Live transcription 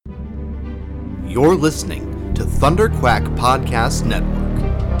You're listening to Thunderquack Podcast Network.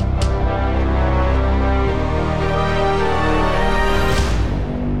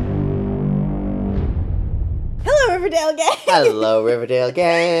 Hello, Riverdale Gang! Hello, Riverdale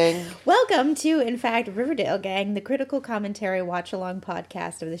Gang! Welcome to, in fact, Riverdale Gang, the critical commentary watch-along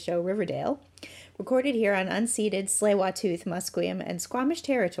podcast of the show Riverdale, recorded here on unceded Tsleil-Waututh, Musqueam, and Squamish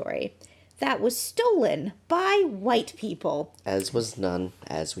territory that was stolen by white people. As was none,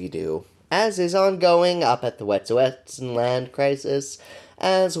 as we do. As is ongoing up at the Wet'suwet'en land crisis,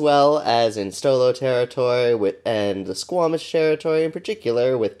 as well as in Stolo territory and the Squamish territory in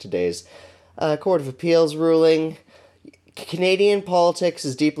particular, with today's Court of Appeals ruling. Canadian politics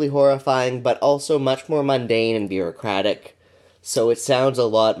is deeply horrifying, but also much more mundane and bureaucratic, so it sounds a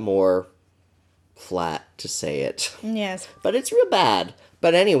lot more flat to say it. Yes. But it's real bad.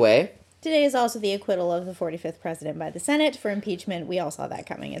 But anyway... Today is also the acquittal of the 45th president by the Senate for impeachment. We all saw that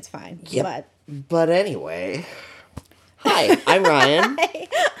coming. It's fine. Yep. But anyway... Hi, I'm Ryan. Hi,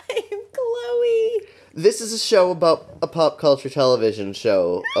 I'm Chloe. This is a show about a pop culture television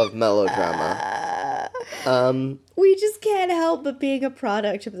show of melodrama. We just can't help but being a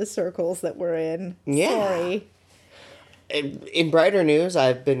product of the circles that we're in. Yeah. Sorry. In brighter news,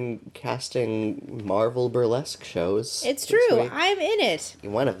 I've been casting Marvel burlesque shows. It's true. I'm in it.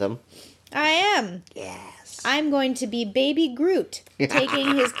 One of them. I am. Yes. I'm going to be Baby Groot,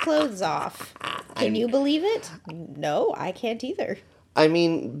 taking his clothes off. Can you believe it? No, I can't either. I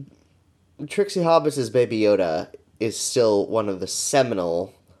mean, Trixie Hobbs' Baby Yoda is still one of the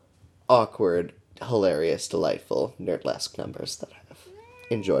seminal, awkward, hilarious, delightful, nerdlesque numbers that I've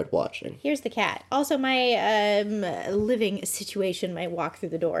enjoyed watching. Here's the cat. Also, my living situation might walk through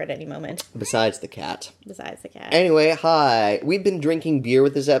the door at any moment. Besides the cat. Anyway, hi. We've been drinking beer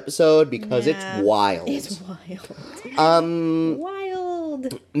with this episode because it's wild. It's wild.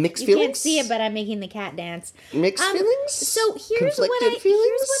 Wild. Mixed You feelings? can't see it, but I'm making the cat dance. Mixed feelings? So here's what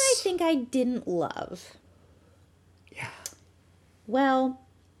I think I didn't love. Yeah. Well,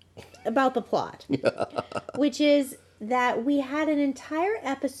 about the plot. Which is that we had an entire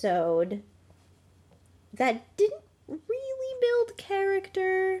episode that didn't really build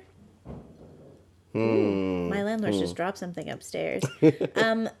character. Ooh, my landlord just dropped something upstairs.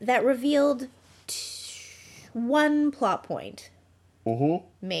 That revealed one plot point. Mm-hmm.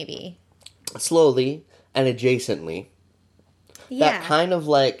 Maybe. Slowly and adjacently. Yeah. That kind of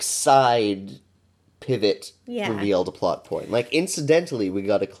like side pivot Yeah. revealed a plot point. Like incidentally we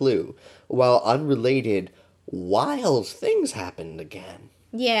got a clue. While unrelated, wild things happened again.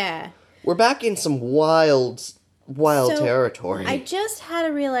 Yeah. We're back in some wild territory. I just had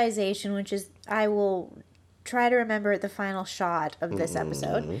a realization, which is I will try to remember at the final shot of this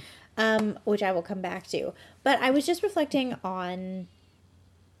episode, which I will come back to. But I was just reflecting on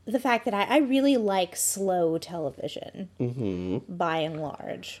the fact that I really like slow television, by and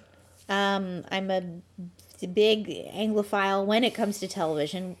large. I'm a big Anglophile when it comes to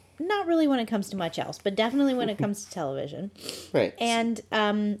television. Not really when it comes to much else, but definitely when it comes to television. Right. And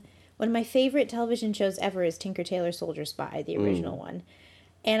one of my favorite television shows ever is Tinker Tailor Soldier Spy, the original one.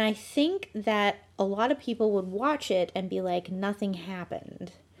 And I think that a lot of people would watch it and be like, nothing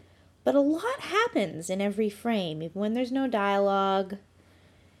happened. But a lot happens in every frame, even when there's no dialogue,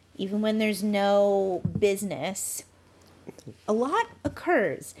 even when there's no business. A lot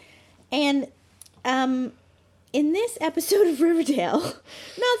occurs. And in this episode of Riverdale,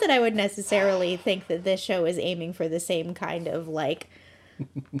 not that I would necessarily think that this show is aiming for the same kind of, like,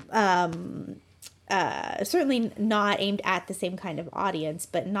 certainly not aimed at the same kind of audience,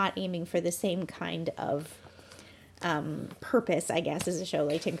 but not aiming for the same kind of purpose, I guess, as a show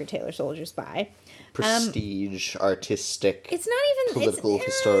like Tinker Tailor Soldier Spy. Prestige, artistic, it's not even political,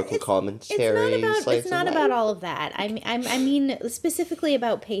 historical commentary. It's not about all of that. I mean specifically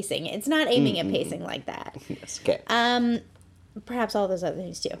about pacing. It's not aiming at pacing like that. Yes, okay. Perhaps all those other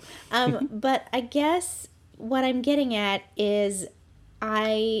things too. But I guess what I'm getting at is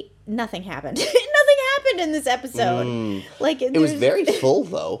nothing happened. Nothing happened in this episode. Like it was very full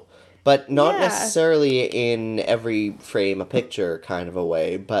though. But not necessarily in every frame a picture kind of a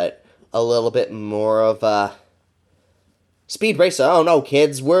way, but a little bit more of a speed racer. Oh no,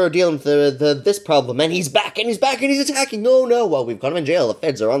 kids, we're dealing with this problem, and he's back, and he's attacking. Oh no, well, we've got him in jail. The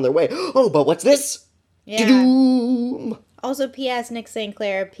feds are on their way. Oh, but what's this? Yeah. Da-doom. Also, P.S. Nick St.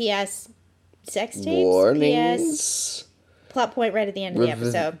 Clair. P.S. Sex tapes. Warnings. P.S. Plot point right at the end of the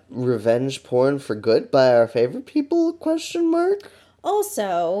episode. Revenge porn for good by our favorite people? Question mark.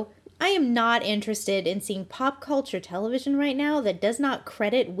 Also, I am not interested in seeing pop culture television right now that does not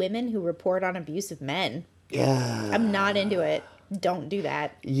credit women who report on abusive men. Yeah. I'm not into it. don't do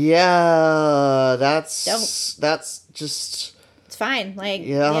that. Yeah, that's just... It's fine. Like,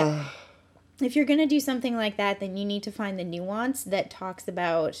 Yeah. If you're going to do something like that, then you need to find the nuance that talks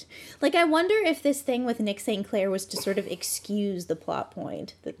about... Like, I wonder if this thing with Nick St. Clair was to sort of excuse the plot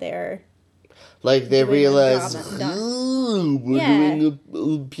point that they're... Like, they realize, drama. we're doing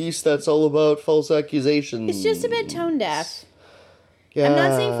a piece that's all about false accusations. It's just a bit tone deaf. Yeah. I'm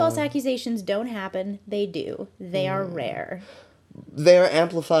not saying false accusations don't happen. They do. They are rare. They're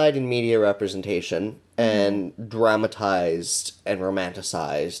amplified in media representation and dramatized and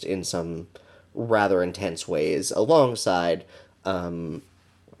romanticized in some rather intense ways alongside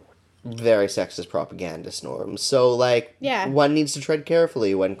very sexist propagandist norms. So, like, one needs to tread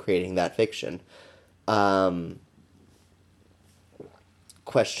carefully when creating that fiction. Question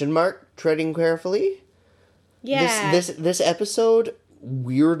mark? Treading carefully? Yeah. This episode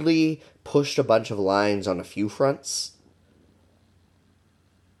weirdly pushed a bunch of lines on a few fronts.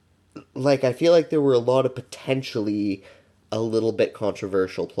 Like, I feel like there were a lot of potentially a little bit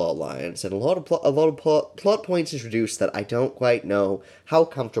controversial plot lines and a lot of plot points introduced that I don't quite know how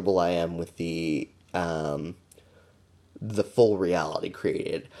comfortable I am with the full reality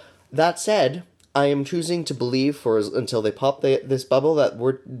created. That said, I am choosing to believe until they pop this bubble that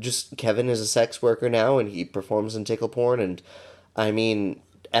Kevin is a sex worker now and he performs in tickle porn, and I mean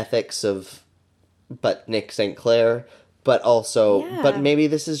ethics of Nick St. Clair. But also, but maybe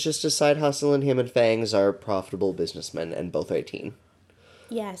this is just a side hustle and him and Fangs are profitable businessmen and both 18.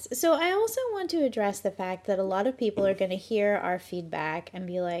 Yes. So I also want to address the fact that a lot of people are going to hear our feedback and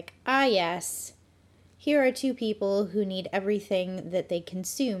be like, yes, here are two people who need everything that they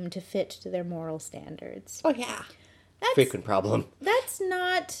consume to fit to their moral standards. Oh, yeah. Frequent problem. That's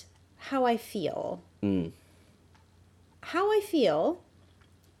not how I feel. How I feel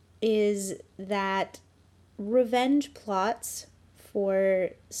is that revenge plots for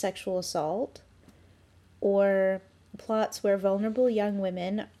sexual assault or plots where vulnerable young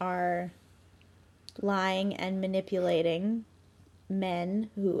women are lying and manipulating men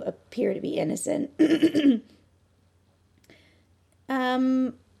who appear to be innocent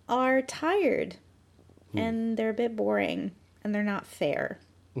are tired and they're a bit boring and they're not fair.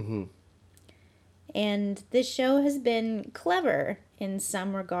 And this show has been clever in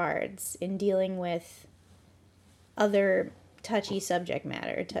some regards in dealing with other touchy subject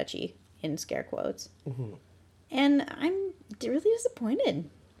matter, touchy in scare quotes. And I'm really disappointed.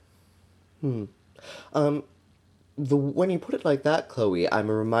 When you put it like that, Chloe,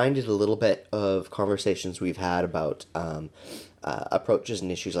 I'm reminded a little bit of conversations we've had about approaches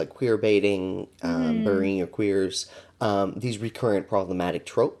and issues like queer baiting, burying your queers, these recurrent problematic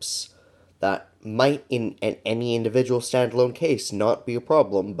tropes that might in any individual standalone case not be a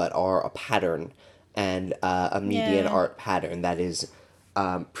problem, but are a pattern and a media and art pattern that is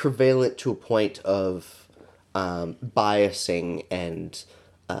prevalent to a point of biasing and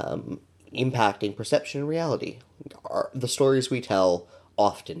impacting perception and reality. The stories we tell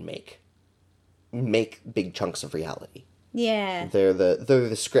often make big chunks of reality. Yeah. They're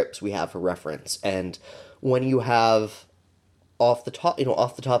the scripts we have for reference, and when you have off the top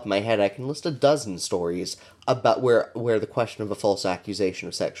of my head, I can list a dozen stories about where the question of a false accusation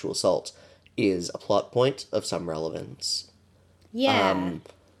of sexual assault is a plot point of some relevance. Yeah.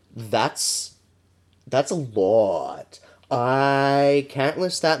 That's a lot. I can't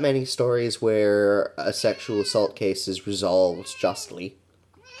list that many stories where a sexual assault case is resolved justly.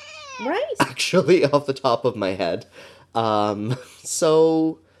 Right. Actually, off the top of my head.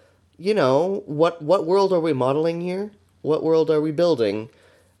 So, what world are we modeling here? What world are we building?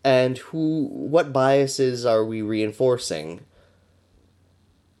 And what biases are we reinforcing?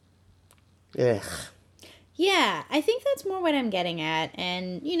 Ugh. Yeah, I think that's more what I'm getting at.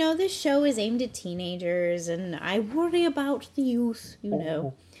 And, this show is aimed at teenagers, and I worry about the youth,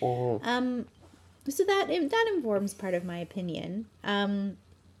 So that informs part of my opinion. I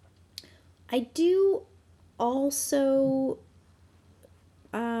do also...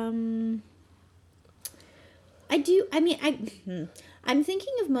 I'm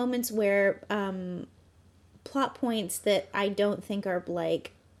thinking of moments where plot points that I don't think are,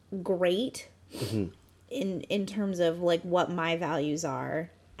 like, great in terms of, like, what my values are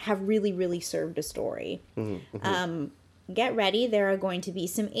have really, really served a story. Get ready, there are going to be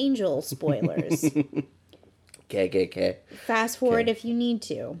some Angel spoilers. Okay. Fast forward if you need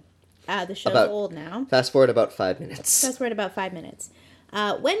to. The show's old now. Fast forward about 5 minutes.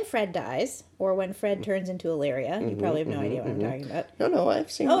 When Fred dies, or when Fred turns into Illyria, you probably have no idea what I'm talking about. No,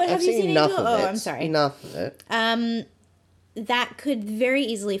 I've seen Have you seen enough Angel? of it. Oh, I'm sorry. Enough of it. that could very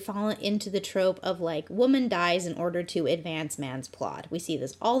easily fall into the trope of, like, woman dies in order to advance man's plot. We see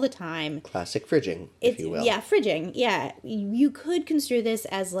this all the time. Classic fridging, if you will. Yeah, fridging. Yeah. You could construe this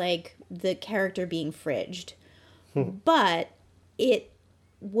as, like, the character being fridged. But it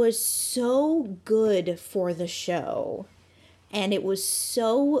was so good for the show. And it was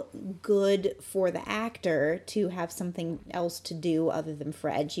so good for the actor to have something else to do other than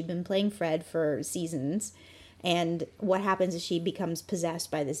Fred. She'd been playing Fred for seasons. And what happens is she becomes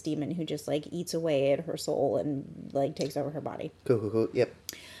possessed by this demon who just, like, eats away at her soul and, like, takes over her body. Cool. Yep.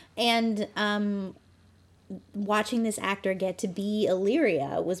 And watching this actor get to be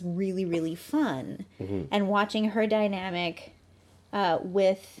Illyria was really, really fun. And watching her dynamic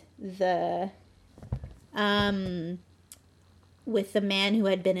with the man who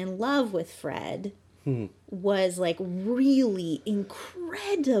had been in love with Fred was, like, really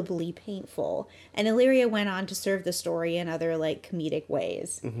incredibly painful. And Illyria went on to serve the story in other, like, comedic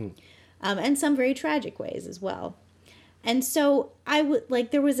ways. And some very tragic ways as well. And so I would,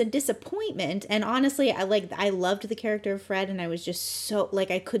 like, there was a disappointment, and honestly, I loved the character of Fred, and I was just so, like,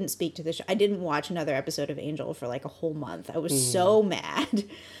 I couldn't speak to the show. I didn't watch another episode of Angel for, like, a whole month. I was so mad.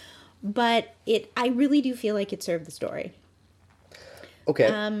 But I really do feel like it served the story.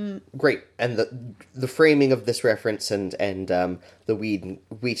 Okay, great. And the framing of this reference and the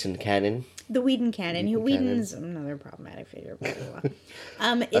Wheaton canon. The Whedon canon. Whedon's another problematic figure.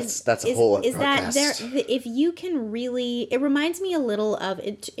 That's a whole other is that podcast. if you can really, it reminds me a little of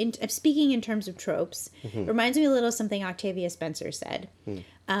speaking in terms of tropes. It reminds me a little of something Octavia Spencer said.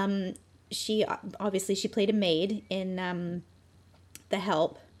 She played a maid in The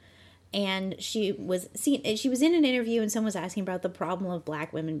Help. And she was in an interview, and someone was asking about the problem of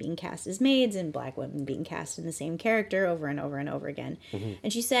black women being cast as maids and black women being cast in the same character over and over and over again.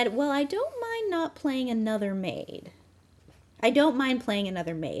 And she said, well, I don't mind not playing another maid. I don't mind playing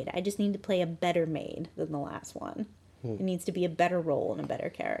another maid. I just need to play a better maid than the last one. It needs to be a better role and a better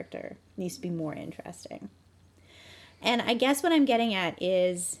character. It needs to be more interesting. And I guess what I'm getting at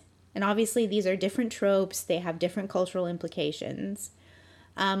is, and obviously these are different tropes, they have different cultural implications.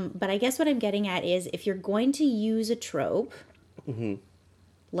 But I guess what I'm getting at is, if you're going to use a trope,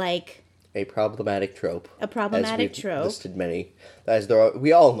 like a problematic trope, listed many.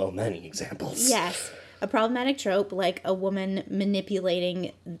 We all know many examples. Yes, a problematic trope like a woman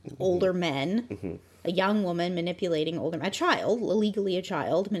manipulating older men, a young woman manipulating older men, illegally a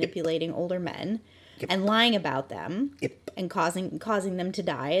child manipulating older men, and lying about them, and causing them to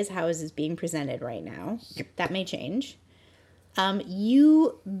die, is how is this being presented right now. That may change.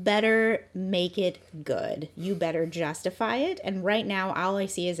 You better make it good. You better justify it. And right now, all I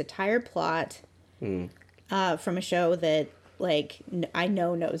see is a tired plot from a show that, like, I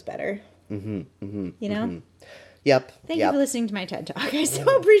know knows better. You know? Yep. Thank you for listening to my TED Talk. I so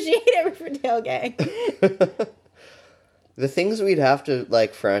appreciate it, Riverdale gang. The things we'd have to,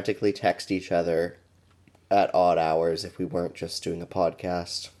 like, frantically text each other at odd hours if we weren't just doing a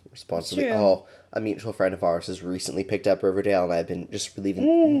podcast responsibly. Oh, a mutual friend of ours has recently picked up Riverdale, and I've been just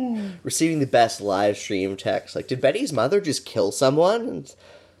receiving the best live stream text. Like, did Betty's mother just kill someone? And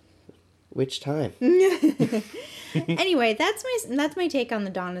which time? Anyway, that's my take on the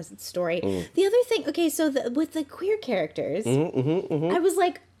Donna story. The other thing, okay, so with the queer characters, I was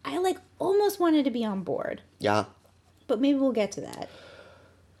like, I almost wanted to be on board. Yeah. But maybe we'll get to that.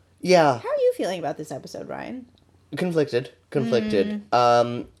 Yeah. How are you feeling about this episode, Ryan? Conflicted.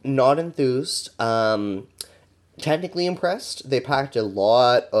 Not enthused. Technically impressed. They packed a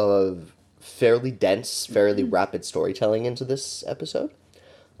lot of fairly dense, fairly rapid storytelling into this episode.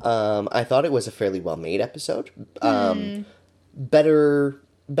 I thought it was a fairly well-made episode. Better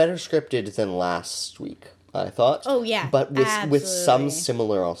scripted than last week, I thought. Oh, yeah. But with some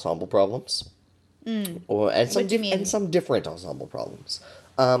similar ensemble problems. And some different ensemble problems.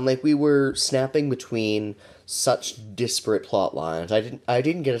 Like, we were snapping between such disparate plot lines. I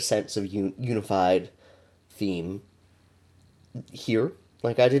didn't get a sense of unified theme here.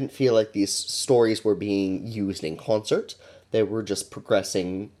 Like, I didn't feel like these stories were being used in concert. They were just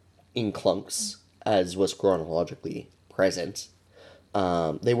progressing in clunks, as was chronologically present.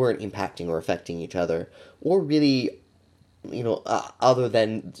 They weren't impacting or affecting each other, or really, other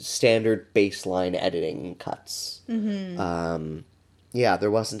than standard baseline editing cuts. Yeah,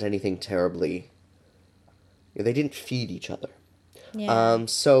 there wasn't anything terribly... They didn't feed each other. Yeah.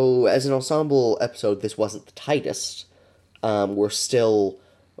 So, as an ensemble episode, this wasn't the tightest. We're still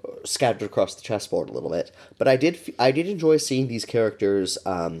scattered across the chessboard a little bit. But I did enjoy seeing these characters,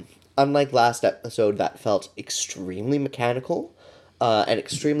 unlike last episode that felt extremely mechanical and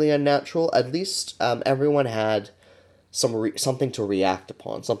extremely unnatural. At least everyone had something to react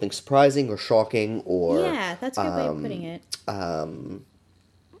upon, something surprising or shocking or Yeah, that's a good way of putting it.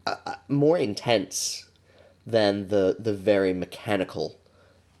 more intense than the very mechanical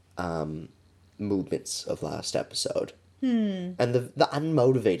movements of last episode. And the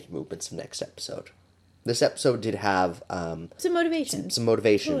unmotivated movements of next episode. This episode did have Some motivation. some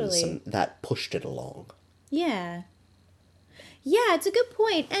motivation Totally. that pushed it along. Yeah. Yeah, it's a good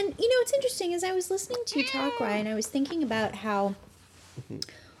point. And, you know, what's interesting is I was listening to you talk, Ryan, I was thinking about how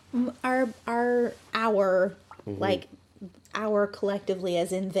our like, our collectively,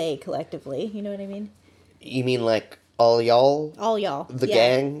 as in they collectively, you know what I mean? You mean like all y'all? All y'all. The yeah.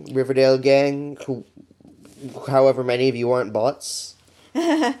 gang, Riverdale gang, who, however many of you aren't bots?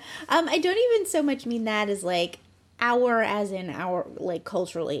 I don't even so much mean that as, like, our, as in our, like,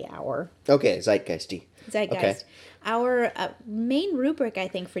 culturally our. Okay, zeitgeisty. Zeitgeist. Okay. Our main rubric, I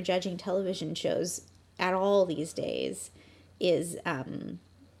think, for judging television shows at all these days is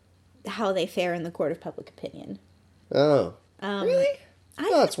how they fare in the court of public opinion. Oh. Really?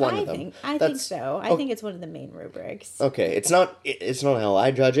 That's one of them. I think so. I think it's one of the main rubrics. Okay, it's not how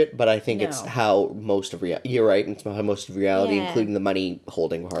I judge it, but I think it's No. how most of you're right, it's how most of reality, Yeah. including the money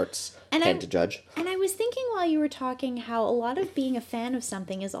holding hearts, tend to judge. And I was thinking while you were talking how a lot of being a fan of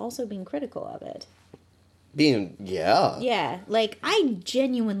something is also being critical of it. Yeah, like, I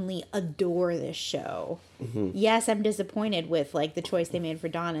genuinely adore this show. Yes, I'm disappointed with, like, the choice they made for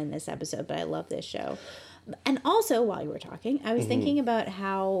Donna in this episode, but I love this show. And also, while you were talking, I was thinking about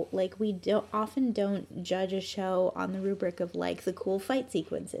how, like, we often don't judge a show on the rubric of, like, the cool fight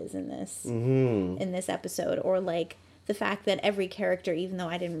sequences in this episode, or, like, the fact that every character, even though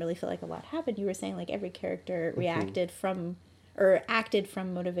I didn't really feel like a lot happened, you were saying, like, every character reacted from, or acted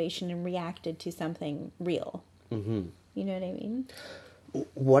from motivation and reacted to something real. You know what I mean?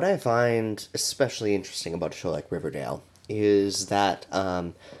 What I find especially interesting about a show like Riverdale is that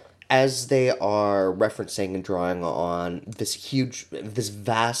as they are referencing and drawing on this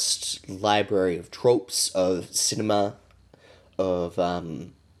vast library of tropes of cinema, of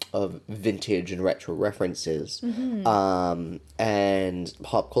vintage and retro references, and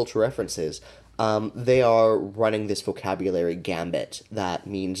pop culture references, they are running this vocabulary gambit that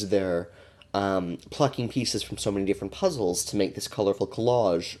means they're plucking pieces from so many different puzzles to make this colorful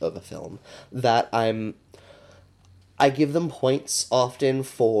collage of a film that I give them points often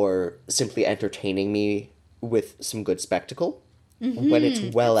for simply entertaining me with some good spectacle when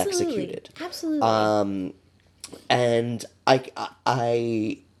it's well executed. Absolutely. And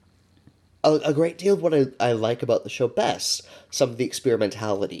a great deal of what I like about the show best, some of the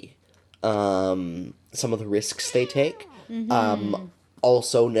experimentality, some of the risks they take,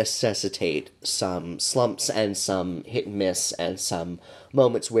 also necessitate some slumps and some hit and miss and some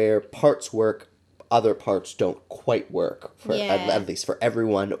moments where parts work, other parts don't quite work, for at least for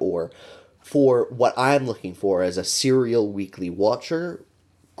everyone, or for what I'm looking for as a serial weekly watcher,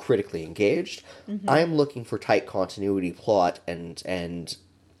 critically engaged. I'm looking for tight continuity, plot, and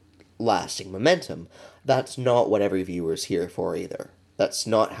lasting momentum. That's not what every viewer is here for either. That's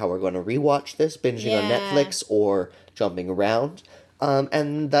not how we're going to rewatch this, binging on Netflix or jumping around.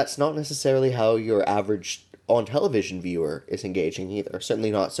 And that's not necessarily how your average on-television viewer is engaging either.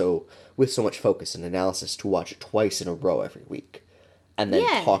 Certainly not so with so much focus and analysis to watch it twice in a row every week. And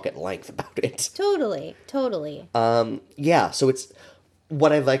then talk at length about it. Totally. So it's...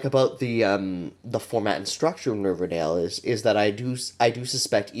 What I like about the format and structure in Riverdale is that I do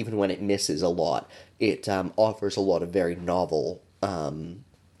suspect even when it misses a lot, it offers a lot of very novel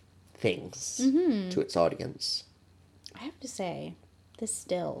things to its audience. I have to say, this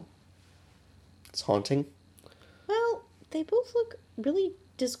still. It's haunting. Well, they both look really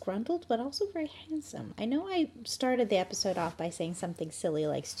disgruntled, but also very handsome. I know I started the episode off by saying something silly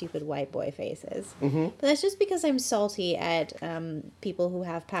like stupid white boy faces. But that's just because I'm salty at people who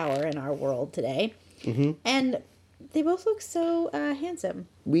have power in our world today. And they both look so handsome.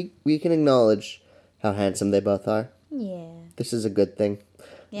 We can acknowledge how handsome they both are. Yeah. This is a good thing.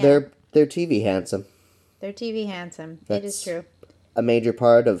 Yeah. They're TV handsome. They're TV handsome. It That's is true. a major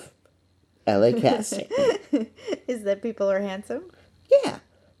part of LA casting. Is that people are handsome? Yeah.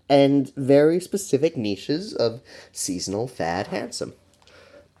 And very specific niches of seasonal fad handsome.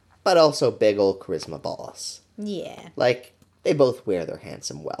 But also big old charisma boss. Yeah. Like, they both wear their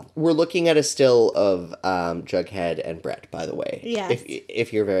handsome well. We're looking at a still of Jughead and Brett, by the way. Yes.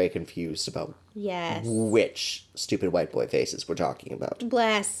 If you're very confused about Yes. which stupid white boy faces we're talking about.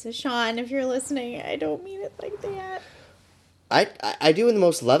 Bless. Sean, if you're listening, I don't mean it like that. I do in the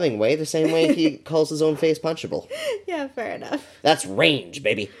most loving way, the same way he calls his own face punchable. Yeah, fair enough. That's range,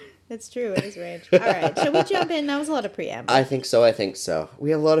 baby. That's true. It is rage. All right. Shall we jump in? That was a lot of preamble. I think so.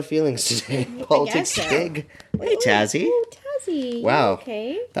 We have a lot of feelings today. Politics so. big. Hey, Tazzy. Ooh, Tazzy. Wow.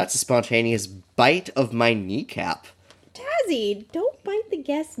 Okay. That's a spontaneous bite of my kneecap. Tazzy, don't bite the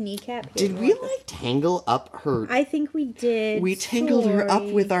guest's kneecap here. Did we, tangle up her... I think we did. We tangled her up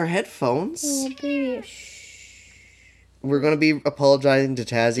Sorry. with our headphones. Oh, baby. Shh. We're going to be apologizing to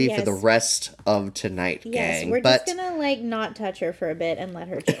Tazzy for Yes. the rest of tonight, Yes, gang. we're but just gonna, not touch her for a bit and let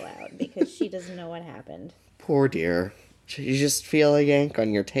her chill out because she doesn't know what happened. poor dear. You just feel a yank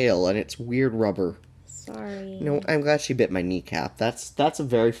on your tail, and it's weird rubber. Sorry. No, I'm glad she bit my kneecap. That's a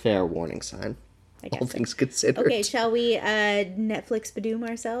very fair warning sign. I guess All so. things considered. Okay, shall we Netflix Badoom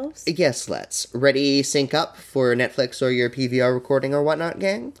ourselves? Yes, let's. Ready, sync up for Netflix or your PVR recording or whatnot,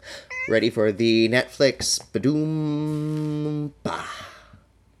 gang? Ready for the Netflix Badoom. Bah.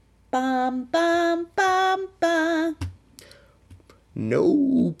 Bum, bum, bum, bum.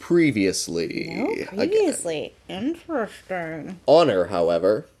 No previously. No, previously. Interesting. Honor,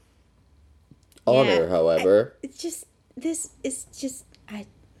 however. It's just, this is just,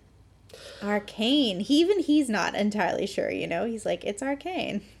 arcane. He's not entirely sure, He's like, it's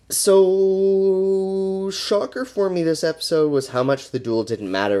arcane. So, shocker for me this episode was how much the duel didn't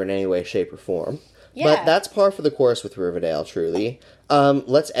matter in any way, shape, or form. Yeah. But that's par for the course with Riverdale, truly.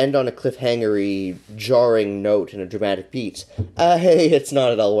 Let's end on a cliffhangery, jarring note and a dramatic beat. Hey, it's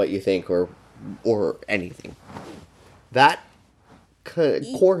not at all what you think or anything. That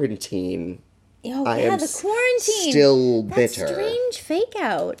quarantine... Oh, I yeah, am the quarantine. still That bitter. strange fake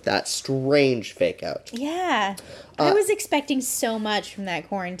out. That strange fake out. Yeah. I was expecting so much from that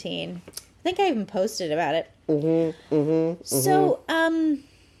quarantine. I think I even posted about it. So,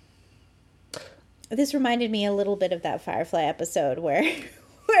 this reminded me a little bit of that Firefly episode where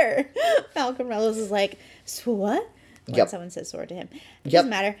Malcolm Rose is like, so what? When Yep. someone says sword to him. It Yep. doesn't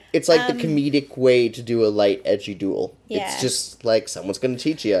matter. It's like the comedic way to do a light, edgy duel. Yeah. It's just like someone's going to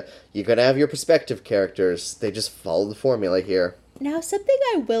teach you. You're going to have your perspective characters. They just follow the formula here. Now, something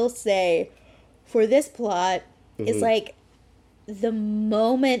I will say for this plot is the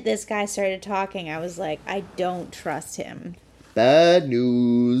moment this guy started talking, I was like, I don't trust him. Bad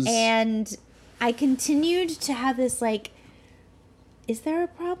news. And I continued to have this, is there a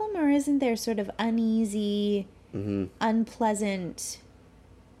problem or isn't there sort of uneasy, unpleasant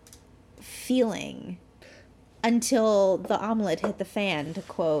feeling until the omelet hit the fan, to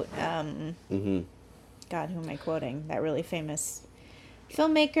quote, God, who am I quoting? That really famous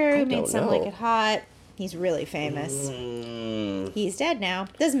filmmaker who made Some Like It Hot. He's really famous. He's dead now.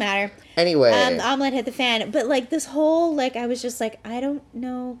 Doesn't matter. Anyway. The omelet hit the fan. But, this whole, I was just like, I don't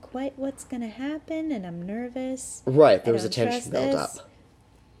know quite what's going to happen, and I'm nervous. Right, there was a don't tension trust built this. up.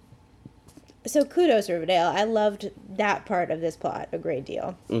 So, kudos, Riverdale. I loved that part of this plot a great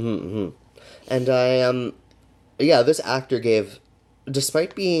deal. And this actor gave,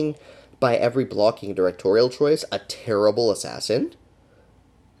 despite being, by every blocking directorial choice, a terrible assassin,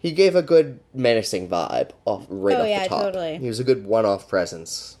 he gave a good menacing vibe off the top. Totally. He was a good one-off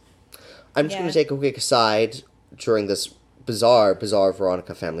presence. I'm just going to take a quick aside during this bizarre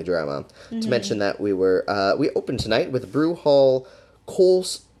Veronica family drama to mention that we opened tonight with Brew Hall Cole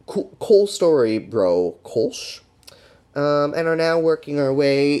Story Bro Kolsch, and are now working our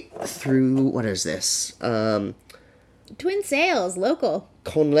way through, what is this? Twin Sales, local.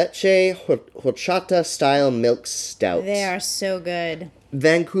 Con leche horchata style milk stout. They are so good.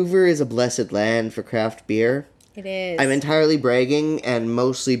 Vancouver is a blessed land for craft beer. It is. I'm entirely bragging, and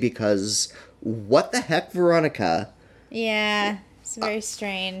mostly because, what the heck, Veronica? Yeah, it's very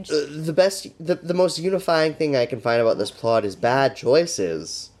strange. The most unifying thing I can find about this plot is bad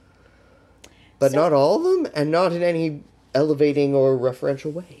choices. But not all of them, and not in any elevating or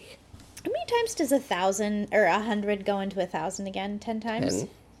referential way. How many times does 1,000 or 100 go into 1,000 again? 10 times?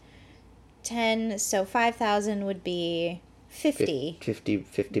 10. So 5,000 would be 50.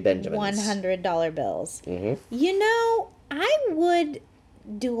 50 Benjamins. $100 bills. I would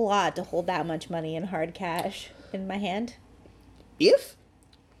do a lot to hold that much money in hard cash in my hand.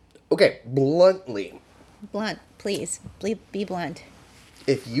 Bluntly. Blunt, please. Be blunt.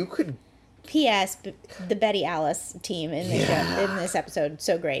 If you could... P.S. The Betty Alice team in this episode,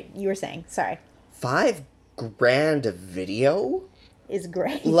 so great. You were saying, sorry. $5,000 a video? Is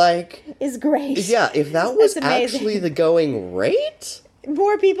great. Is great. Yeah, if that was actually the going rate...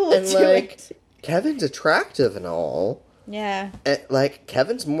 More people would do it. Kevin's attractive and all. Yeah.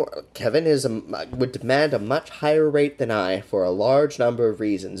 Kevin would demand a much higher rate than I for a large number of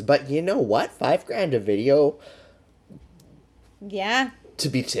reasons. But you know what? $5,000 a video. Yeah. To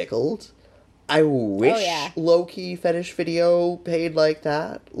be tickled. I wish yeah. low-key fetish video paid like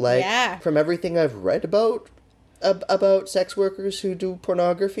that. Like, Yeah. from everything I've read about sex workers who do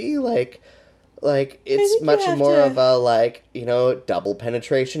pornography, like it's think you much have more to- of a, like, double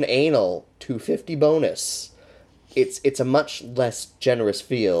penetration anal, 250 bonus. It's a much less generous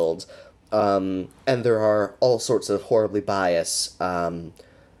field, and there are all sorts of horribly biased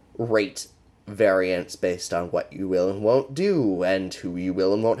rate variants based on what you will and won't do, and who you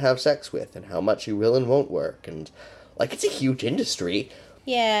will and won't have sex with, and how much you will and won't work, and, like, it's a huge industry.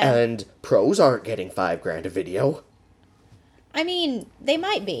 Yeah. And pros aren't getting $5,000 a video. I mean, they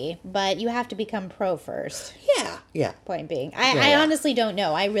might be, but you have to become pro first. Yeah. Point being. I Yeah. honestly don't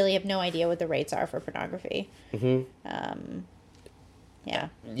know. I really have no idea what the rates are for pornography. Yeah.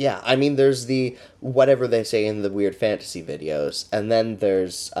 Yeah, I mean, there's the whatever they say in the weird fantasy videos, and then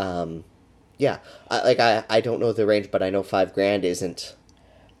there's, I don't know the range, but I know $5,000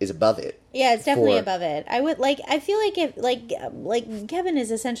 is above it. Yeah, it's definitely For- above it. I feel like if, like Kevin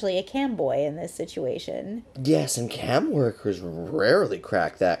is essentially a cam boy in this situation. Yes, and cam workers rarely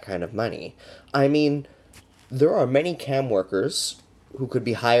crack that kind of money. I mean, there are many cam workers who could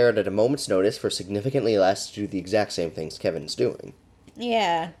be hired at a moment's notice for significantly less to do the exact same things Kevin's doing.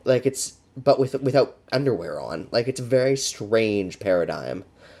 Yeah. Like, but without underwear on. Like, it's a very strange paradigm.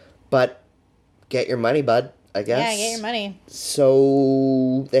 But get your money, bud, I guess. Yeah, get your money.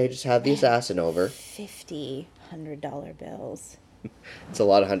 So they just have the assassin over. $100 bills. It's a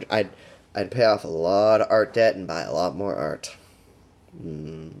lot of I'd pay off a lot of art debt and buy a lot more art.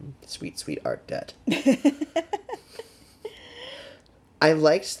 Sweet, sweet art debt. I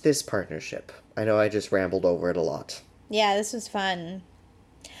liked this partnership. I know I just rambled over it a lot. Yeah, this was fun.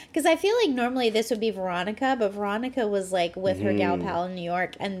 Because I feel like normally this would be Veronica, but Veronica was like with her gal pal in New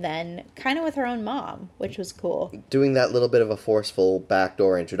York and then kind of with her own mom, which was cool. Doing that little bit of a forceful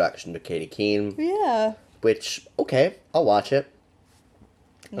backdoor introduction to Katie Keene. Yeah. Which, okay, I'll watch it.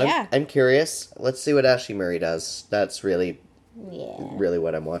 Yeah. I'm curious. Let's see what Ashley Murray does. That's really Yeah.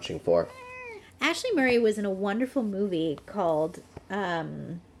 what I'm watching for. Ashley Murray was in a wonderful movie called,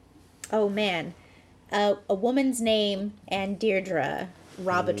 oh man, A Woman's Name and Deirdre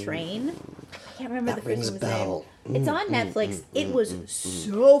Rob a Train. I can't remember That the rings first a one's bell. name. It's on Netflix. It was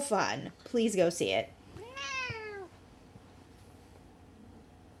so fun. Please go see it.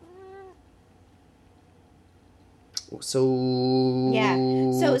 So... Yeah.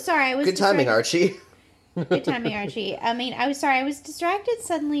 So, sorry, I was Good timing, distracted- Archie. Good timing, Archie. I mean, I was sorry. I was distracted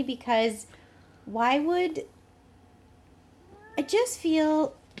suddenly because why would... I just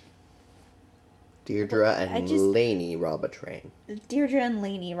feel... Deirdre and Lainey rob a train. Deirdre and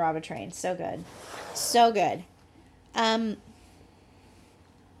Lainey rob a train. So good. So good.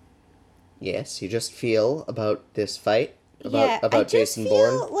 Yes, you just feel about this fight? Yeah, About I just Jason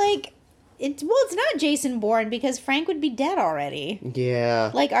feel Bourne? like... it's not Jason Bourne because Frank would be dead already.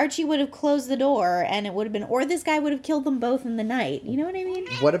 Yeah. Like, Archie would have closed the door and it would have been... or this guy would have killed them both in the night. You know what I mean?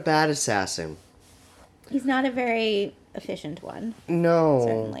 What a bad assassin. He's not a very efficient one. No.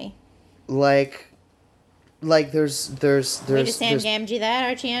 Certainly. Like there's Way to Sam Gamgee that,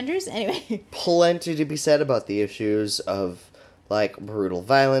 Archie Andrews. Anyway. plenty to be said about the issues of, like, brutal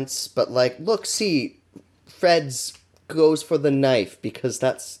violence, but, like, look, see, Fred's goes for the knife because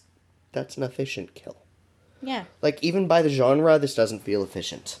that's an efficient kill. Yeah. Like, even by the genre, this doesn't feel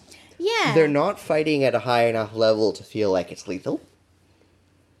efficient. Yeah. They're not fighting at a high enough level to feel like it's lethal.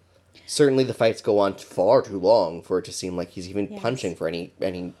 Certainly the fights go on far too long for it to seem like he's even punching for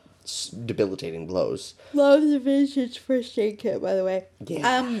any debilitating blows. Love the Vision's first aid kit, by the way.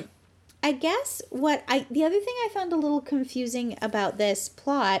 Yeah. I guess the other thing I found a little confusing about this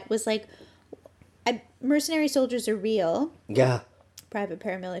plot was like, mercenary soldiers are real. Yeah. Private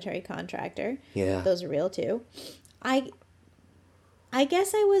paramilitary contractor. Yeah. Those are real too. I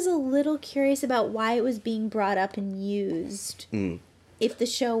guess I was a little curious about why it was being brought up and used. If the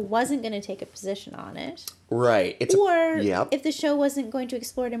show wasn't going to take a position on it. Right. If the show wasn't going to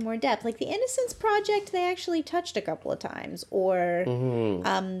explore it in more depth. Like the Innocence Project, they actually touched a couple of times. Or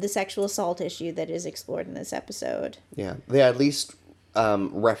the sexual assault issue that is explored in this episode. Yeah. They at least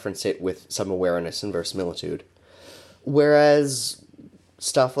reference it with some awareness and verisimilitude. Whereas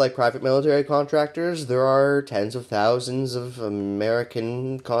stuff like private military contractors, there are tens of thousands of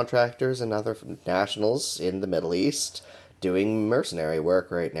American contractors and other nationals in the Middle East doing mercenary work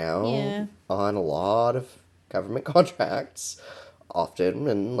right now on a lot of government contracts often,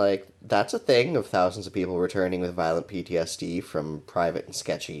 and like that's a thing of thousands of people returning with violent PTSD from private and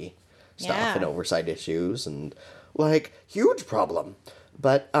sketchy stuff and oversight issues, and like huge problem.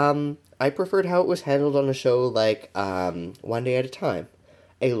 But I preferred how it was handled on a show like One Day at a Time,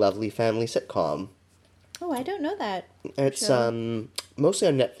 a lovely family sitcom. Oh, I don't know that. It's show. Mostly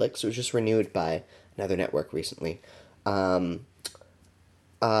on Netflix. It was just renewed by another network recently. It's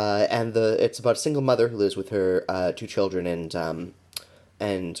about a single mother who lives with her 2 children and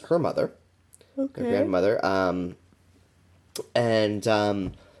her mother, her grandmother.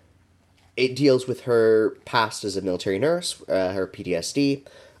 It deals with her past as a military nurse, her PTSD,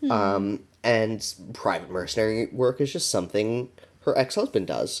 and private mercenary work is just something her ex-husband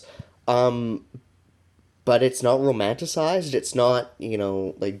does. But it's not romanticized. It's not,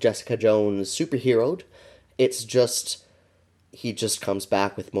 like Jessica Jones superheroed. It's just, he just comes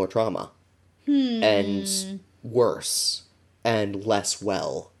back with more trauma. And worse. And less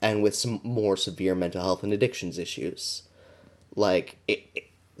well. And with some more severe mental health and addictions issues. Like,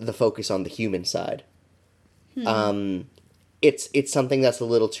 the focus on the human side. It's something that's a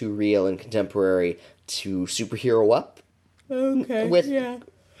little too real and contemporary to superhero up. Okay.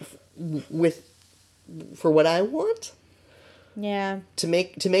 With for what I want. Yeah. To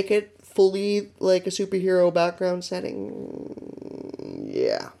make it fully like a superhero background setting.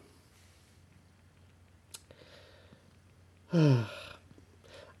 Yeah.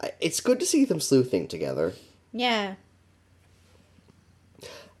 It's good to see them sleuthing together. Yeah.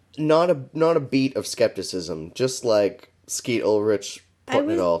 Not a beat of skepticism, just like Skeet Ulrich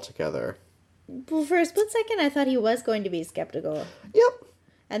putting it all together. Well, for a split second, I thought he was going to be skeptical. Yep.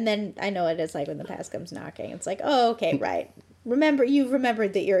 And then I know it is like when the past comes knocking. It's like, oh, okay, right. You've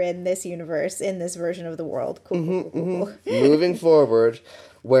remembered that you're in this universe, in this version of the world. Cool. Moving forward,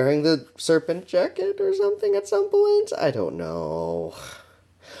 wearing the serpent jacket or something at some point? I don't know.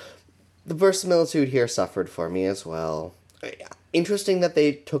 The verisimilitude here suffered for me as well. Interesting that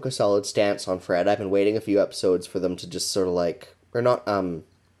they took a solid stance on Fred. I've been waiting a few episodes for them to just sort of like... Or not,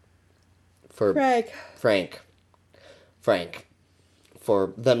 for... Frank.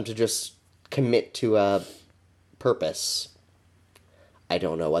 For them to just commit to a purpose. I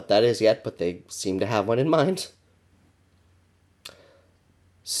don't know what that is yet, but they seem to have one in mind.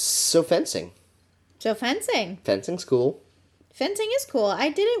 So fencing. Fencing's cool. Fencing is cool. I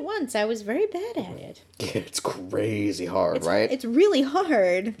did it once. I was very bad at it. It's crazy hard, right? It's really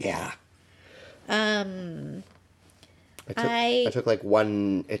hard. Yeah. I took like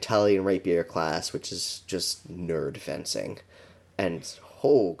one Italian rapier class, which is just nerd fencing. And,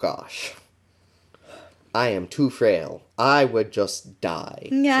 oh gosh. I am too frail. I would just die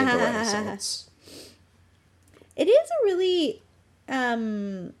in the Renaissance. It is a really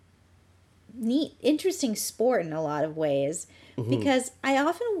neat, interesting sport in a lot of ways. Because I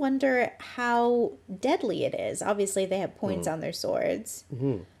often wonder how deadly it is. Obviously, they have points on their swords.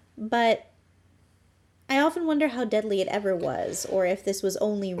 But I often wonder how deadly it ever was. Or if this was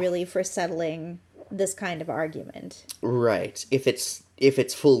only really for settling this kind of argument. Right. If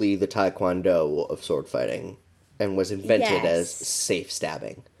it's fully the taekwondo of sword fighting and was invented as safe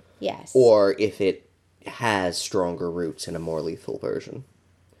stabbing. Yes. Or if it has stronger roots in a more lethal version.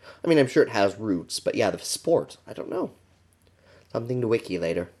 I mean, I'm sure it has roots, but yeah, the sport, I don't know. Something to wiki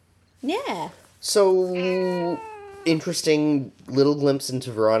later. Yeah. So, interesting little glimpse into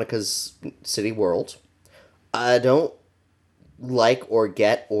Veronica's city world. I don't like or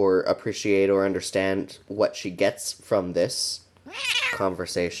get or appreciate or understand what she gets from this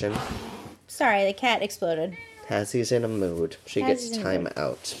conversation. Sorry, the cat exploded. Hazzie's in a mood. She gets time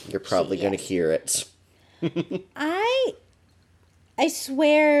out. You're probably going to hear it. I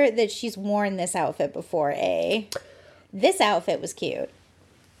swear that she's worn this outfit before, This outfit was cute.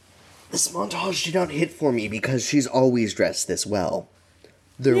 This montage did not hit for me because she's always dressed this well.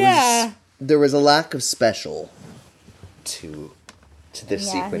 There was a lack of special to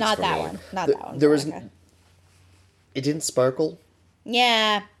this sequence not for that me. one. Not that one. There was... It didn't sparkle.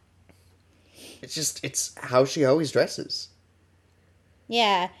 Yeah. It's how she always dresses.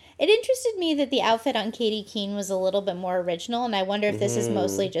 Yeah. It interested me that the outfit on Katie Keene was a little bit more original, and I wonder if this is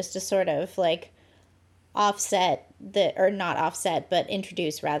mostly just to sort of, like,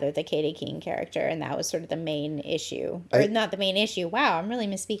 introduce, rather, the Katie Keene character, and that was sort of the main issue. Or not the main issue. Wow, I'm really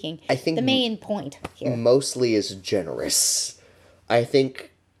misspeaking. I think the main point here. Mostly is generous. I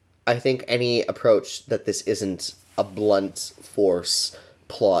think any approach that this isn't a blunt force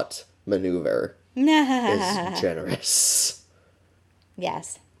plot maneuver is generous.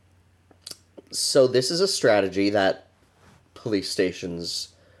 Yes. So this is a strategy that police stations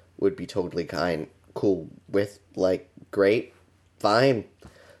would be totally cool with. Like, great, fine.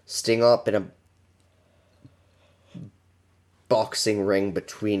 Sting up in a boxing ring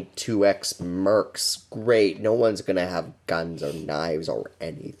between two ex-mercs. Great, no one's gonna have guns or knives or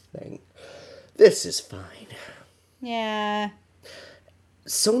anything. This is fine. Yeah.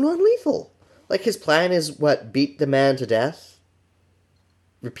 so non-lethal. Like, his plan is, what, beat the man to death?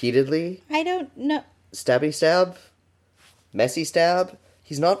 Repeatedly? I don't know. Stabby stab? Messy stab?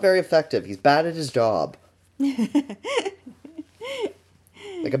 He's not very effective. He's bad at his job.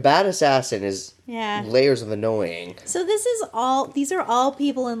 Like, a bad assassin is layers of annoying. So these are all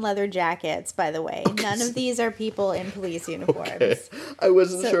people in leather jackets, by the way. Okay. None of these are people in police uniforms. Okay. I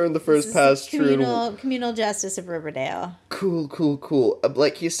wasn't sure in the first pass through. Communal justice of Riverdale. Cool.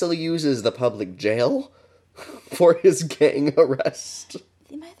 Like, he still uses the public jail for his gang arrest.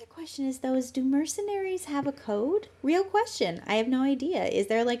 My other question is, though, do mercenaries have a code? Real question. I have no idea. Is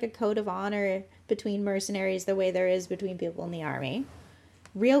there, like, a code of honor between mercenaries the way there is between people in the army?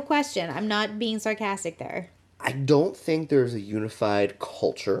 Real question. I'm not being sarcastic there. I don't think there's a unified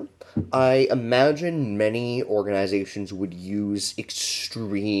culture. I imagine many organizations would use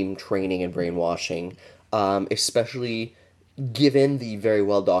extreme training and brainwashing, especially given the very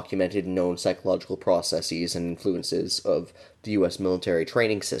well documented known psychological processes and influences of the U.S. military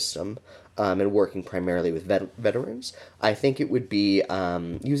training system, and working primarily with veterans. I think it would be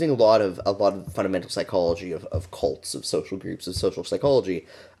using a lot of fundamental psychology of cults, of social groups, of social psychology.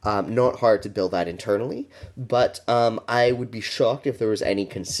 Not hard to build that internally, but I would be shocked if there was any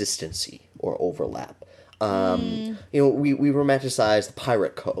consistency or overlap. You know, we romanticize the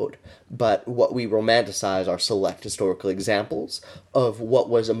pirate code, but what we romanticize are select historical examples of what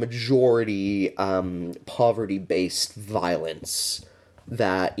was a majority poverty-based violence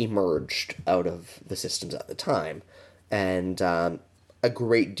that emerged out of the systems at the time. And a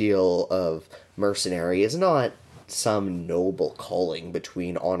great deal of mercenary is not some noble calling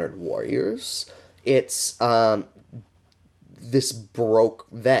between honored warriors. It's this broke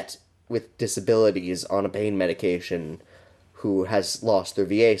vet with disabilities on a pain medication who has lost their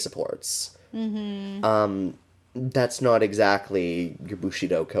VA supports. Mm-hmm. That's not exactly your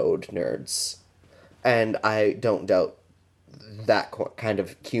Bushido code, nerds. And I don't doubt that kind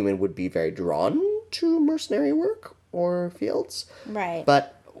of human would be very drawn to mercenary work or fields. Right.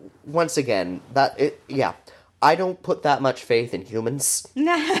 But once again, I don't put that much faith in humans.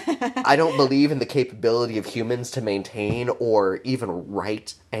 I don't believe in the capability of humans to maintain or even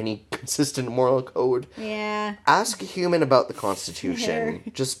write any consistent moral code. Yeah. Ask a human about the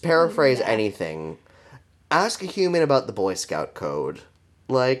Constitution. Just paraphrase anything. Ask a human about the Boy Scout code.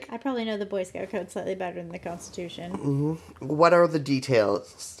 Like, I probably know the Boy Scout code slightly better than the Constitution. Mm-hmm. What are the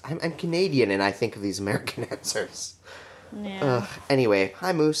details? I'm Canadian and I think of these American answers. Yeah. Anyway,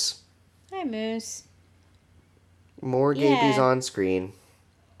 hi Moose. Hi Moose. More gabies on screen.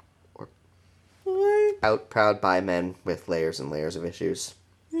 Or out proud by men with layers and layers of issues.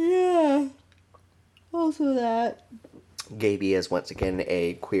 Yeah. Also that. Gaby is once again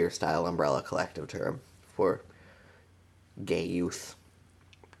a queer-style umbrella collective term for gay youth.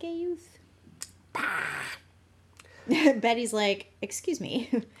 Gay youth. Betty's like, excuse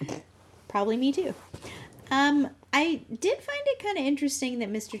me. Probably me too. I did find it kind of interesting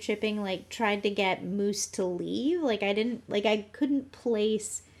that Mr. Chipping, like, tried to get Moose to leave. Like, I couldn't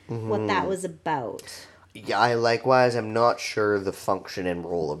place what that was about. Yeah, I likewise am not sure the function and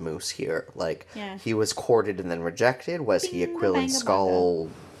role of Moose here. Like, he was courted and then rejected. Was he a Quill and Skull?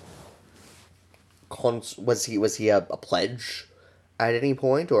 Was he a pledge at any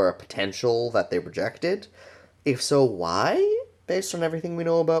point, or a potential that they rejected? If so, why? Based on everything we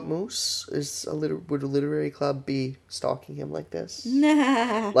know about Moose, would a literary club be stalking him like this?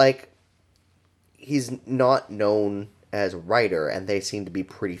 Nah. Like, he's not known as a writer, and they seem to be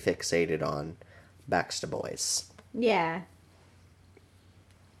pretty fixated on Baxter Boys. Yeah.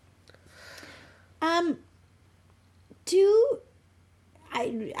 I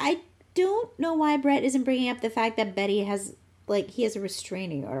don't know why Brett isn't bringing up the fact that Betty has, like, he has a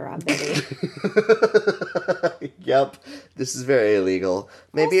restraining order on Betty. Yep. This is very illegal.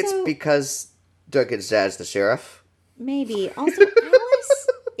 Maybe it's because Duncan's dad's the sheriff. Maybe. Also, Alice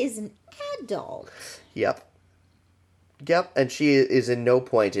is an adult. Yep. And she is in no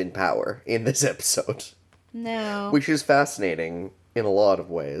point in power in this episode. No. Which is fascinating in a lot of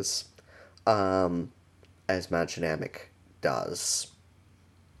ways. As Manchynamic does.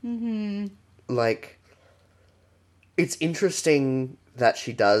 Mm-hmm. Like, it's interesting that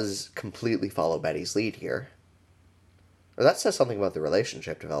she does completely follow Betty's lead here. Or that says something about the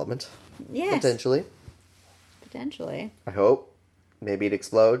relationship development. Yes. Potentially. I hope. Maybe it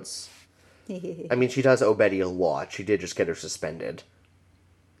explodes. I mean, she does owe Betty a lot. She did just get her suspended.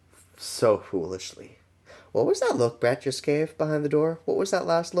 So foolishly. What was that look Brett just gave behind the door? What was that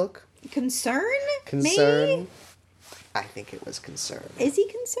last look? Concern? Maybe? I think it was concern. Is he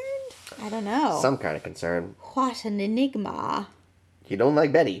concerned? I don't know. Some kind of concern. What an enigma. He don't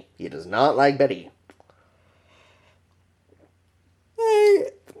like Betty. He does not like Betty.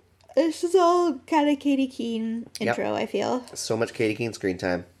 This is all kind of Katie Keene intro, I feel. So much Katie Keene screen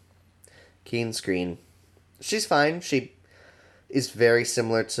time. Keene screen. She's fine. She is very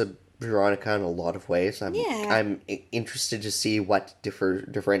similar to Veronica in a lot of ways. I'm interested to see what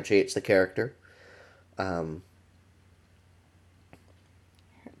differentiates the character. Her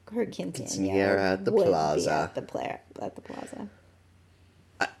quinceañera at the plaza. At the plaza.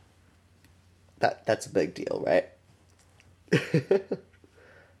 That's a big deal, right?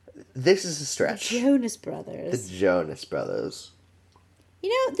 This is a stretch. The Jonas Brothers. The Jonas Brothers. You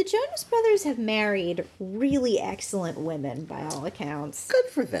know, the Jonas Brothers have married really excellent women by all accounts. Good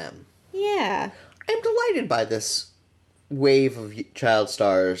for them. Yeah. I'm delighted by this wave of child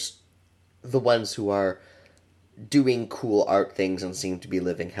stars, the ones who are doing cool art things and seem to be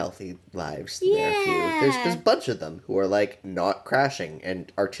living healthy lives. There's a bunch of them who are like not crashing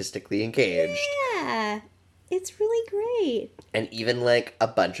and artistically engaged. Yeah. It's really great. And even like a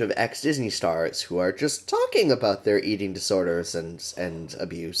bunch of ex-Disney stars who are just talking about their eating disorders and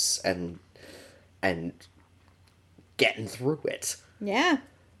abuse and getting through it. Yeah.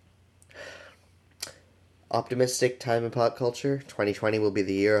 Optimistic time in pop culture. 2020 will be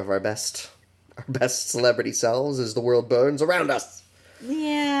the year of our best celebrity selves as the world burns around us.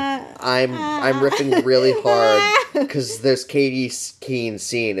 Yeah. I'm ripping really hard because this Katie Keene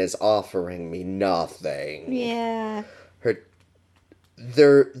scene is offering me nothing. Yeah.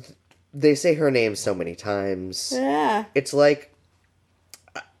 They say her name so many times. Yeah. It's like,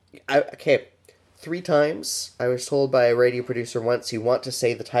 okay, 3 times. I was told by a radio producer once, you want to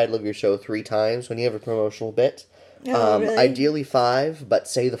say the title of your show 3 times when you have a promotional bit. Really? Ideally 5, but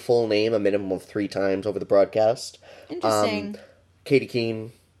say the full name a minimum of 3 times over the broadcast. Interesting. Katie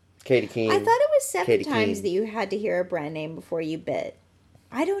Keene. I thought it was 7 Katie times Keene. that you had to hear a brand name before you bit.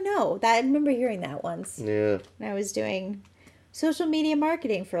 I don't know. I remember hearing that once. Yeah. When I was doing social media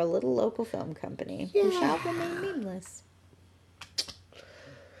marketing for a little local film company. Who shall remain nameless.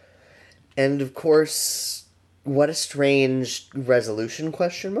 And of course, what a strange resolution,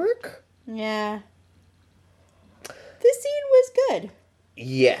 question mark? Yeah. This scene was good.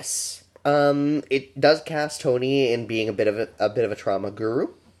 Yes. It does cast Tony in being a bit of a trauma guru.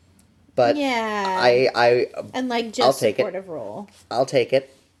 But yeah. I and like I'll just take supportive role. I'll take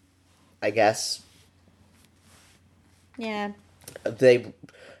it. I guess. Yeah. A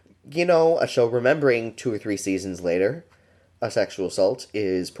show remembering 2 or 3 seasons later, a sexual assault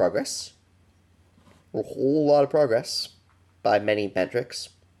is progress. A whole lot of progress by many metrics.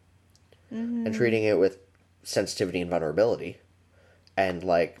 Mm-hmm. And treating it with sensitivity and vulnerability. And,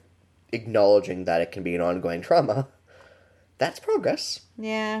 like, acknowledging that it can be an ongoing trauma. That's progress.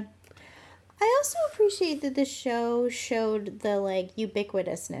 Yeah. I also appreciate that the show showed the, like,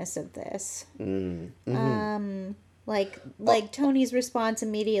 ubiquitousness of this. Mm-hmm. Like Tony's response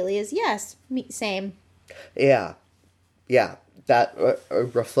immediately is, yes, same. Yeah. Yeah. That,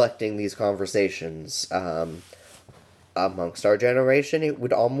 reflecting these conversations, amongst our generation, it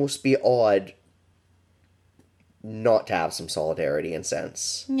would almost be odd not to have some solidarity and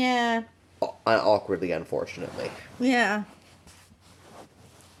sense. Yeah. Awkwardly, unfortunately. Yeah.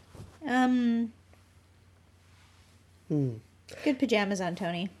 Good pajamas on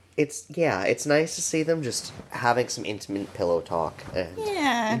Tony. It's nice to see them just having some intimate pillow talk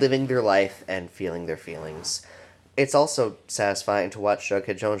and living their life and feeling their feelings. It's also satisfying to watch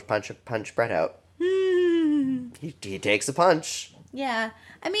Jughead Jones punch Brett out. He takes a punch. Yeah.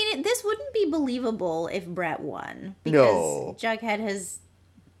 I mean, this wouldn't be believable if Brett won. No. Because Jughead has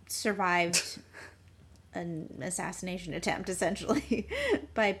survived an assassination attempt, essentially,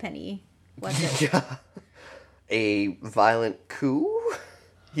 by Penny. What's it? Yeah. A violent coup?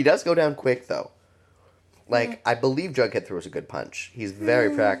 He does go down quick, though. Like, I believe Jughead throws a good punch. He's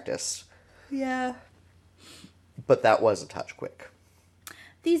very practiced. Yeah. But that was a touch quick.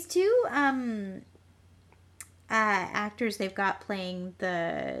 These two actors they've got playing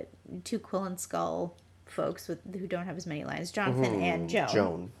the 2 Quill and Skull folks who don't have as many lines, Jonathan and Joan.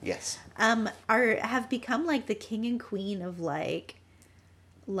 Joan, yes. Have become like the king and queen of like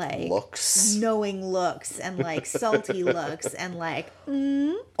looks, knowing looks, and like salty looks, and like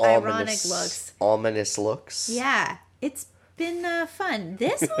ironic looks, ominous looks. Yeah, it's been fun.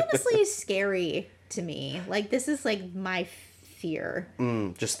 This honestly is scary to me. Like, this is like my fear.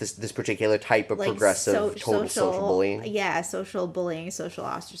 Just this particular type of like progressive social bullying. Yeah, social bullying, social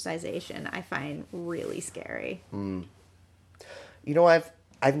ostracization. I find really scary. You know,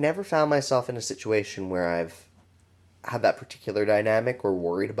 I've never found myself in a situation where I've had that particular dynamic or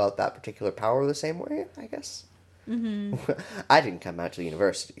worried about that particular power the same way, I guess. I didn't come out to the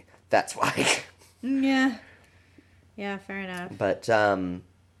university. That's why. Yeah. Yeah, fair enough. But,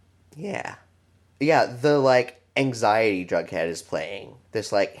 yeah. Yeah, the, like, anxiety Jughead is playing.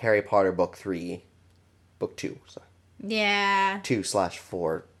 This, like, Harry Potter book 2. So Yeah.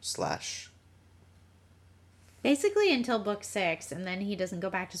 2/4/ Basically until book 6, and then he doesn't go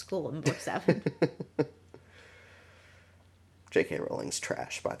back to school in book 7. J.K. Rowling's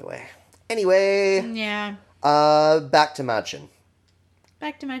trash, by the way. Anyway, Yeah. back to Madchen.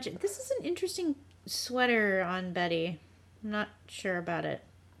 Back to magic. This is an interesting sweater on Betty. I'm not sure about it.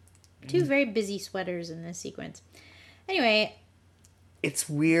 2 very busy sweaters in this sequence. Anyway. It's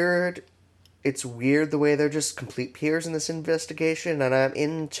weird. It's weird the way they're just complete peers in this investigation, and I'm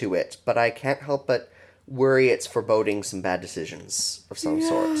into it, but I can't help but worry it's foreboding some bad decisions of some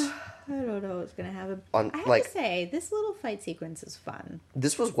sort. I don't know what's going to happen. I have to say, this little fight sequence is fun.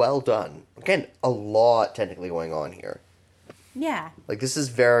 This was well done. Again, a lot technically going on here. Yeah. Like, this is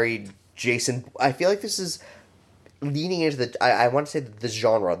very Jason... I feel like this is leaning into the... I want to say the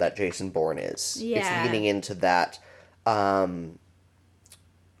genre that Jason Bourne is. Yeah. It's leaning into that...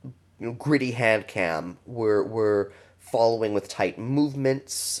 gritty hand cam. We're following with tight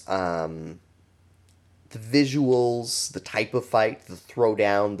movements, the visuals, the type of fight, the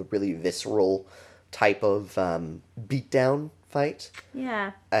throwdown, the really visceral type of beatdown fight.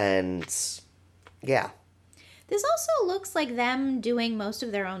 Yeah. And yeah. This also looks like them doing most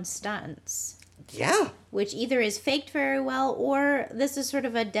of their own stunts. Yeah. Which either is faked very well, or this is sort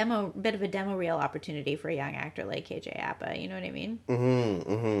of a bit of a demo reel opportunity for a young actor like KJ Apa. You know what I mean?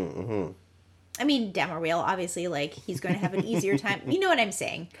 I mean, demo reel, obviously, like, he's going to have an easier time. You know what I'm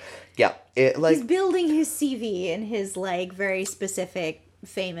saying? Yeah. He's building his CV in his, like, very specific,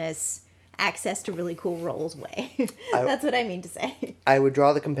 famous, access to really cool roles way. That's what I mean to say. I would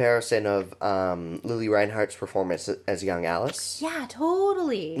draw the comparison of Lily Reinhardt's performance as young Alice. Yeah,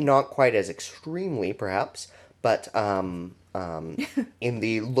 totally. Not quite as extremely, perhaps, but in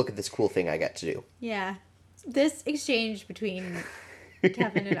the look at this cool thing I get to do. Yeah. This exchange between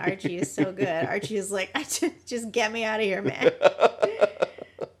Kevin and Archie is so good. Archie is like, just get me out of here, man.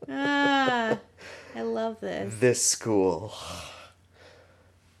 I love this. This school.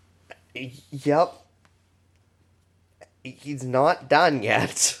 Yep. He's not done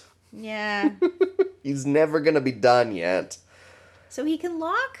yet. Yeah. He's never gonna be done yet. So he can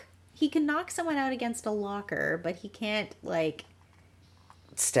knock someone out against a locker, but he can't, like...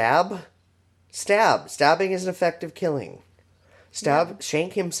 Stab? Stabbing is an effective killing.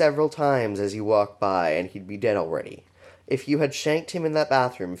 Shank him several times as you walk by, and he'd be dead already. If you had shanked him in that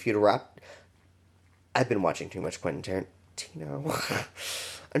bathroom, if you'd wrapped... I've been watching too much Quentin Tarantino.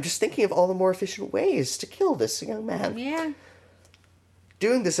 I'm just thinking of all the more efficient ways to kill this young man. Yeah.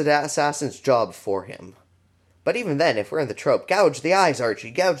 Doing this assassin's job for him. But even then, if we're in the trope, gouge the eyes, Archie,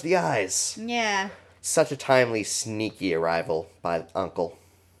 gouge the eyes. Yeah. Such a timely, sneaky arrival by Uncle.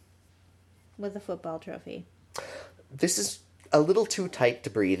 With a football trophy. This is a little too tight to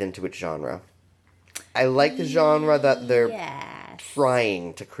breathe into its genre. I like the genre that they're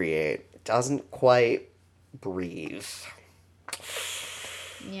trying to create. It doesn't quite breathe.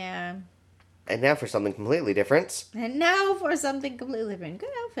 Yeah. And now for something completely different. Good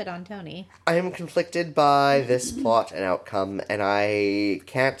outfit on Tony. I am conflicted by this plot and outcome, and I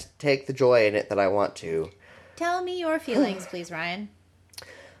can't take the joy in it that I want to. Tell me your feelings, please, Ryan.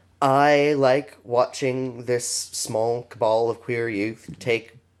 I like watching this small cabal of queer youth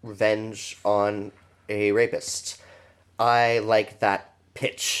take revenge on a rapist. I like that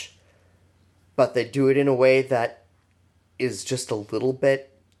pitch. But they do it in a way that is just a little bit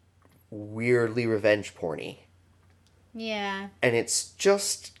weirdly revenge porny. Yeah. And it's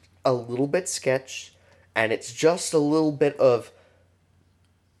just a little bit sketch, and it's just a little bit of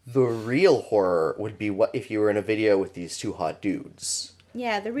the real horror would be what if you were in a video with these two hot dudes.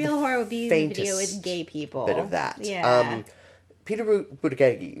 Yeah, the real horror would be the video with gay people. Bit of that. Yeah. Peter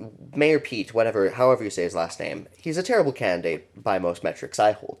Buttigieg, Mayor Pete, however you say his last name, he's a terrible candidate by most metrics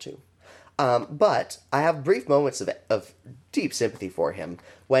I hold to. But I have brief moments of deep sympathy for him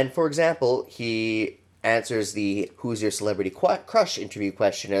when, for example, he answers the "Who's your celebrity crush?" interview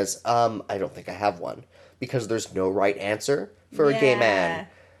question as, I don't think I have one, because there's no right answer for a gay man,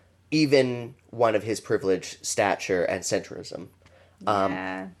 even one of his privilege, stature, and centrism.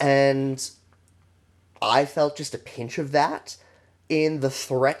 And I felt just a pinch of that in the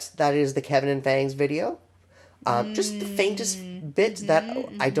threat that is the Kevin and Fangs video. Just the faintest bit that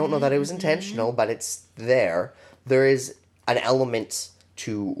I don't know that it was intentional, but it's there. There is an element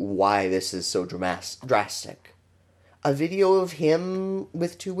to why this is so drastic. A video of him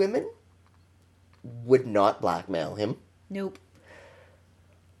with two women? would not blackmail him. Nope.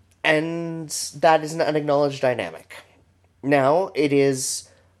 And that is an unacknowledged dynamic. Now, it is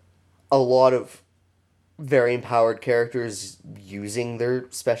a lot of very empowered characters using their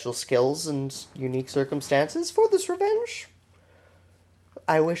special skills and unique circumstances for this revenge.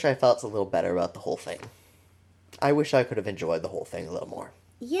 I wish I felt a little better about the whole thing. I wish I could have enjoyed the whole thing a little more.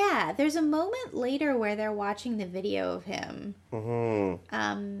 Yeah, there's a moment later where they're watching the video of him.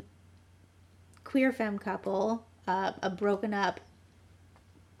 Mm-hmm. Queer femme couple, a broken up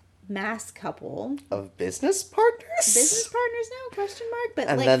mass couple. Of business partners? Business partners now, question mark? But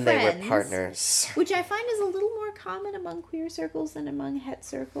And like then friends, they were partners. which I find is a little more common among queer circles than among het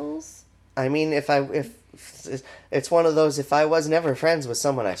circles. I mean, if it's one of those, if I was never friends with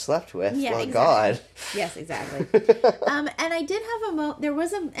someone I slept with, Yeah, well, exactly. God. Yes, exactly. And I did have there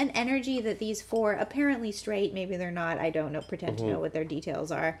was an energy that these four, apparently straight, maybe they're not, I don't know, pretend to know what their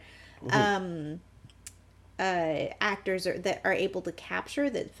details are, actors that are able to capture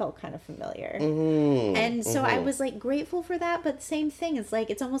that felt kind of familiar. And so I was like grateful for that, but same thing, it's like,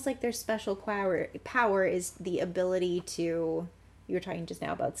 it's almost like their special power is the ability to... You were talking just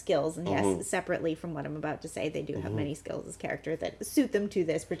now about skills, and yes, separately from what I'm about to say, they do have many skills as character that suit them to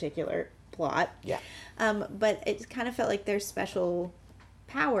this particular plot. Yeah. But it kind of felt like their special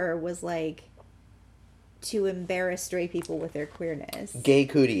power was like to embarrass straight people with their queerness. Gay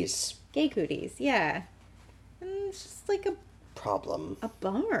cooties. Gay cooties, yeah. And it's just like a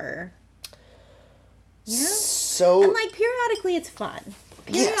bummer. Yeah. So... And like periodically it's fun.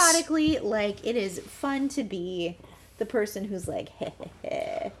 Periodically, like, it is fun to be the person who's like, heh heh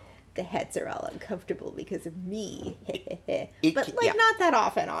heh, the hets are all uncomfortable because of me, heh heh heh. But, like, not that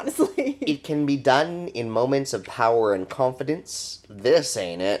often, honestly. It can be done in moments of power and confidence. This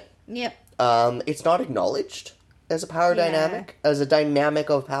ain't it. Yep. It's not acknowledged as a power dynamic, as a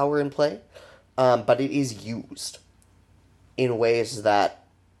dynamic of power in play, but it is used in ways that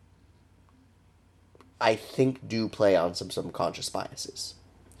I think do play on some subconscious biases.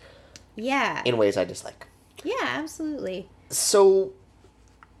 Yeah. In ways I dislike. Yeah, absolutely. So,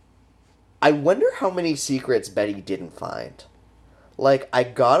 I wonder how many secrets Betty didn't find. Like, I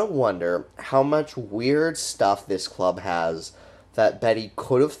gotta wonder how much weird stuff this club has that Betty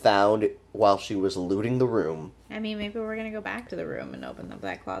could have found while she was looting the room. I mean, maybe we're gonna go back to the room and open up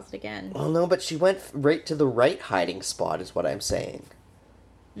that closet again. Well, no, but she went right to the right hiding spot, is what I'm saying.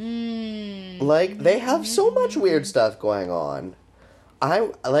 Like, they have so much weird stuff going on.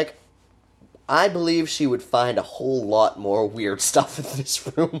 I believe she would find a whole lot more weird stuff in this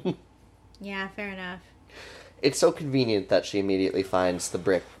room. Yeah, fair enough. It's so convenient that she immediately finds the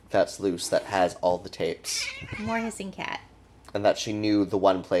brick that's loose that has all the tapes. More hissing cat. And that she knew the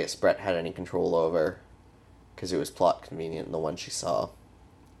one place Brett had any control over. Because it was plot convenient in the one she saw.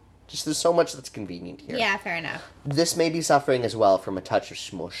 Just there's so much that's convenient here. Yeah, fair enough. This may be suffering as well from a touch of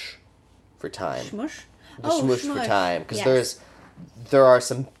smush for time. Smush? Smush for time. Because yes. there are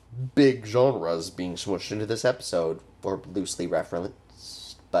some big genres being smushed into this episode, or loosely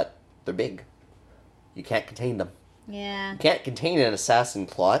referenced, but they're big. You can't contain them. Yeah. You can't contain an assassin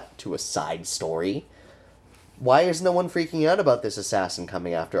plot to a side story. Why is no one freaking out about this assassin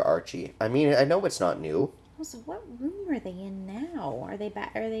coming after Archie? I mean, I know it's not new. So what room are they in now? Are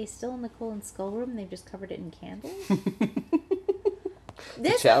they still in the Cool and Skull room? They've just covered it in candles?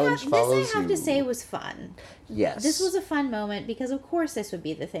 This I have to say was fun. Yes. This was a fun moment because, of course, this would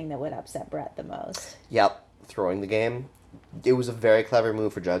be the thing that would upset Brett the most. Yep. Throwing the game. It was a very clever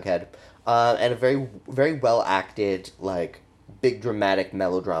move for Jughead. And a very, very well acted, like, big dramatic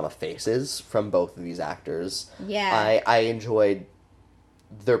melodrama faces from both of these actors. Yeah. I enjoyed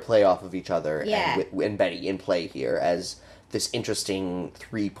their play off of each other and Betty in play here as this interesting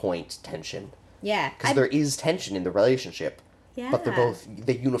 3-point tension. Yeah. Because there is tension in the relationship. Yeah. But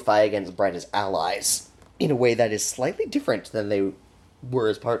they unify against Brett as allies in a way that is slightly different than they were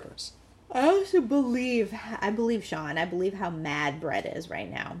as partners. I also believe Sean. I believe how mad Brett is right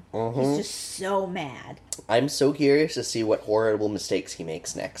now. He's just so mad. I'm so curious to see what horrible mistakes he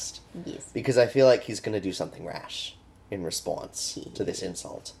makes next. Yes. Because I feel like he's going to do something rash in response to this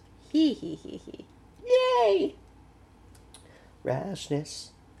insult. Yay! Rashness.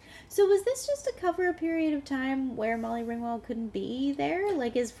 So was this just to cover a period of time where Molly Ringwald couldn't be there?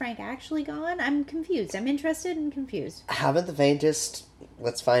 Like, is Frank actually gone? I'm confused. I'm interested and confused. Haven't the faintest.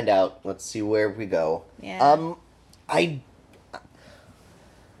 Let's find out. Let's see where we go. Yeah.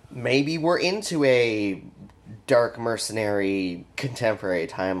 Maybe we're into a dark mercenary contemporary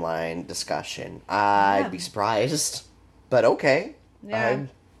timeline discussion. I'd be surprised. But okay. Yeah.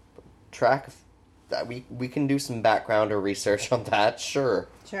 We can do some background or research on that, sure.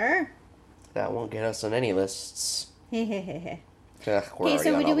 Sure. That won't get us on any lists. Okay, Okay,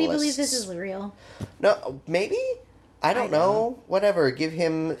 so do we believe this is real? No, maybe? I don't know. Whatever. Give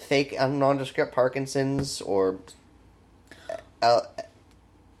him fake nondescript Parkinson's or...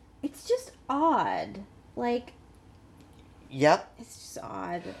 It's just odd. Like... Yep. It's just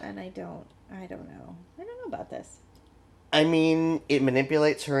odd, and I don't know. I don't know about this. I mean, it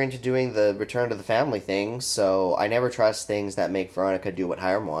manipulates her into doing the return to the family thing, so I never trust things that make Veronica do what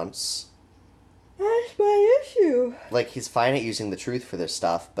Hiram wants. That's my issue. Like, he's fine at using the truth for this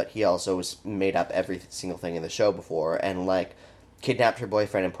stuff, but he also has made up every single thing in the show before, and, like, kidnapped her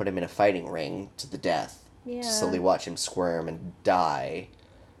boyfriend and put him in a fighting ring to the death. Yeah. To slowly watch him squirm and die.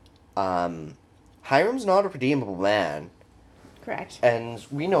 Hiram's not a redeemable man. Correct. And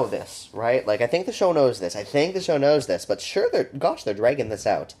we know this, right? Like, I think the show knows this. But sure, they're dragging this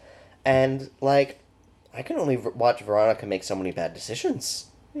out. And, like, I can only watch Veronica make so many bad decisions.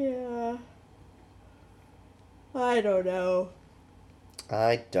 Yeah. I don't know.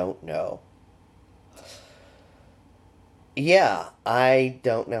 Yeah, I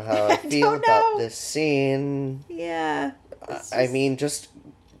don't know how I feel about this scene. Yeah. I mean, just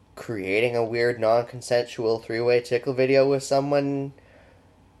creating a weird non-consensual three-way tickle video with someone.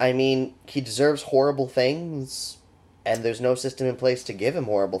 I mean, he deserves horrible things, and there's no system in place to give him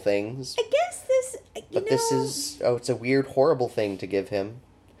horrible things. I guess this, it's a weird, horrible thing to give him.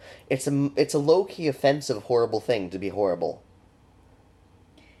 It's a low-key offensive, horrible thing to be horrible.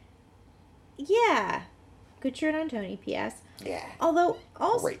 Yeah. Good shirt on Tony, P.S. Yeah. Although,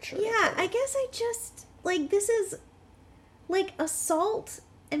 also, Great shirt. yeah, I guess I just, like, this is, like, assault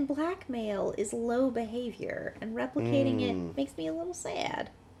and blackmail is low behavior, and replicating it makes me a little sad.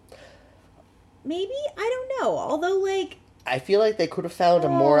 Maybe? I don't know. Although, like... I feel like they could have found a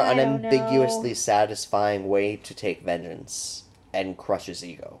more I don't unambiguously know. satisfying way to take vengeance and crush his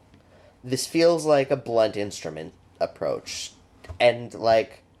ego. This feels like a blunt instrument approach. And,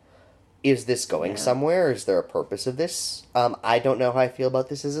 like, is this going somewhere? Is there a purpose of this? I don't know how I feel about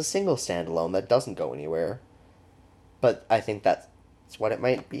this as a single standalone that doesn't go anywhere. But I think that's what it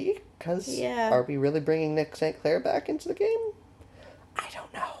might be, because are we really bringing Nick St. Clair back into the game? I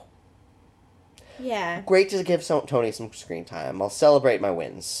don't know. Yeah. Great to give Tony some screen time. I'll celebrate my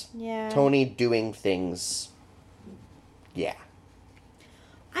wins. Yeah. Tony doing things. Yeah.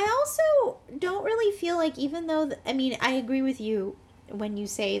 I also don't really feel like, even though, I mean, I agree with you when you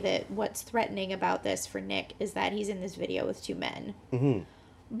say that what's threatening about this for Nick is that he's in this video with two men. Mm-hmm.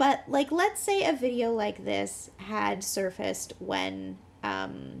 But, like, let's say a video like this had surfaced when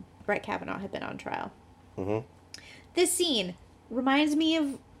Brett Kavanaugh had been on trial. Mm-hmm. This scene reminds me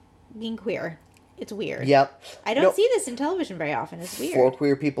of being queer. It's weird. Yep. I don't see this in television very often. It's weird. 4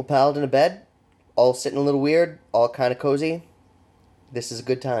 queer people palled in a bed, all sitting a little weird, all kind of cozy. This is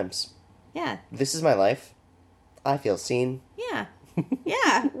good times. Yeah. This is my life. I feel seen. Yeah.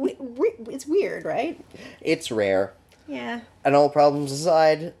 Yeah. It's weird, right? It's rare. Yeah. And all problems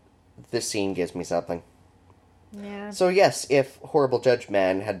aside, this scene gives me something. Yeah. So yes, if Horrible Judge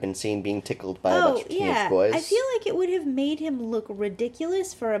Man had been seen being tickled by a bunch of teenage boys... I feel like it would have made him look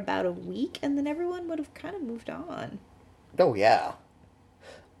ridiculous for about a week, and then everyone would have kind of moved on. Oh, yeah.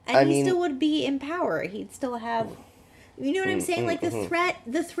 And he still would be in power. He'd still have... You know what I'm saying? Like,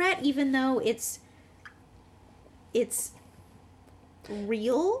 the threat, even though it's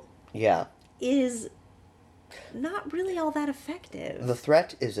real... Yeah. ...is not really all that effective. The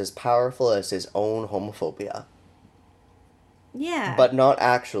threat is as powerful as his own homophobia. Yeah. But not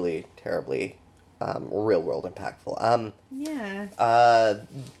actually terribly real-world impactful. Yeah.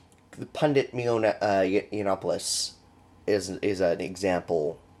 The pundit Yiannopoulos is an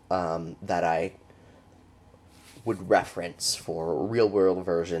example that I would reference for real-world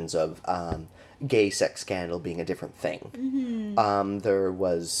versions of gay sex scandal being a different thing. Mm-hmm. There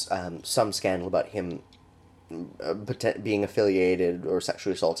was some scandal about him being affiliated or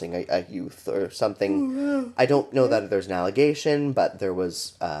sexually assaulting a youth or something. I don't know that there's an allegation, but there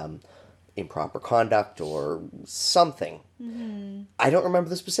was improper conduct or something. Mm-hmm. I don't remember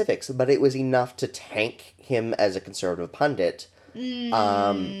the specifics, but it was enough to tank him as a conservative pundit,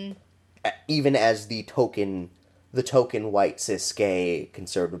 even as the token white cis gay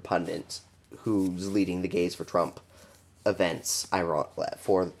conservative pundit who's leading the Gays for Trump events, ironically,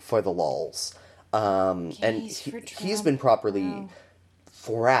 for the lulz. And he's been properly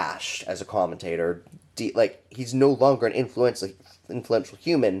thrashed as a commentator. He's no longer an influential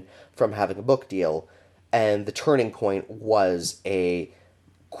human from having a book deal, and the turning point was a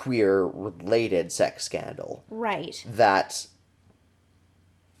queer-related sex scandal. Right. That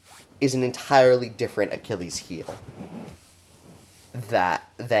is an entirely different Achilles heel. that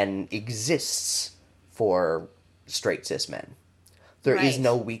then exists for straight cis men. There is Right.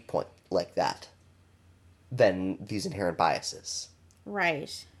 no weak point like that than these inherent biases.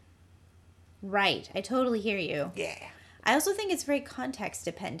 Right. Right. I totally hear you. Yeah. I also think it's very context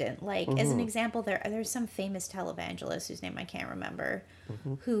dependent. Like, as an example, there's some famous televangelist whose name I can't remember,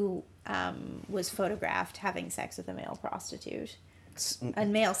 who was photographed having sex with a male prostitute. A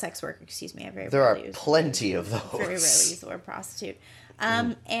male sex worker, excuse me. I very There are rarely use plenty of those. very rarely use the word prostitute.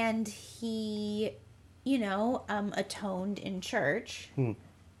 And he, atoned in church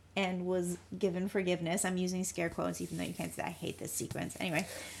and was given forgiveness. I'm using scare quotes, even though you can't say I hate this sequence. Anyway,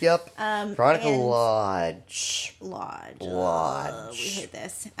 Yep. Veronica and- Lodge. Lodge. Lodge. We hate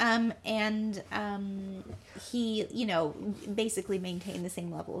this. He, basically maintained the same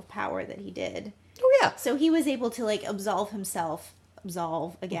level of power that he did. Oh, yeah. So he was able to, like, absolve himself in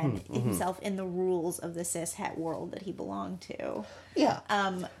the rules of the cis-het world that he belonged to. Yeah.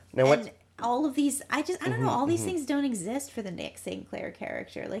 Now Now, what... all of these, I don't know, all these things don't exist for the Nick St. Clair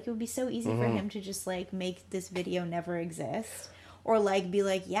character. Like, it would be so easy for him to just, like, make this video never exist. Or, like, be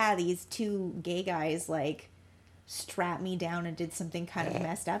like, yeah, these two gay guys, like, strapped me down and did something kind of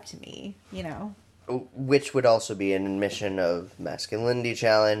messed up to me, Which would also be an admission of masculinity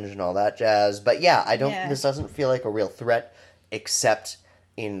challenge and all that jazz. But yeah, this doesn't feel like a real threat, except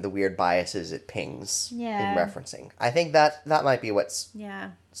in the weird biases it pings in referencing. I think that might be what's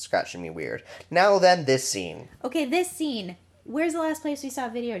scratching me weird. Now then, this scene. Okay, this scene. Where's the last place we saw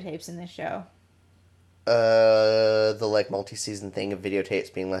videotapes in this show? The, like, multi-season thing of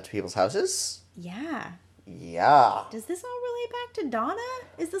videotapes being left to people's houses? Yeah. Yeah. Does this all relate back to Donna?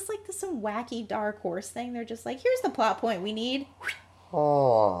 Is this like some wacky dark horse thing? They're just like, here's the plot point we need.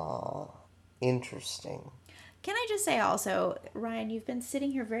 Oh, interesting. Can I just say also, Ryan, you've been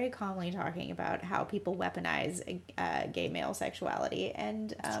sitting here very calmly talking about how people weaponize gay male sexuality,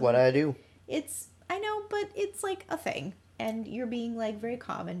 and That's what I do. I know, but it's like a thing, and you're being like very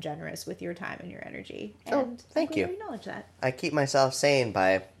calm and generous with your time and your energy. And thank you. I acknowledge that. I keep myself sane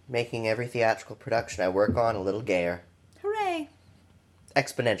by making every theatrical production I work on a little gayer. Hooray!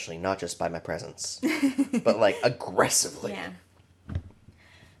 Exponentially, not just by my presence, but like aggressively. Yeah.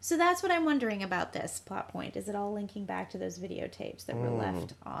 So that's what I'm wondering about this plot point. Is it all linking back to those videotapes that were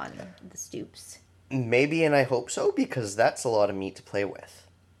left on the stoops? Maybe, and I hope so, because that's a lot of meat to play with.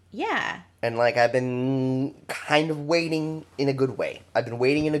 Yeah. And, like, I've been kind of waiting in a good way. I've been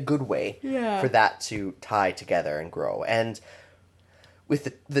waiting in a good way for that to tie together and grow. And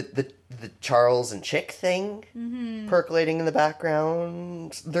with the Charles and Chick thing percolating in the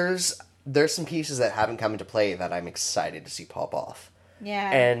background, there's some pieces that haven't come into play that I'm excited to see pop off.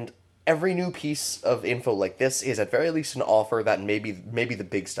 Yeah. And every new piece of info like this is at very least an offer that maybe the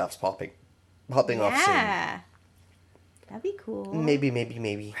big stuff's popping off soon. Yeah. That'd be cool. Maybe.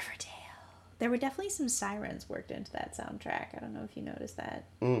 Riverdale. There were definitely some sirens worked into that soundtrack. I don't know if you noticed that.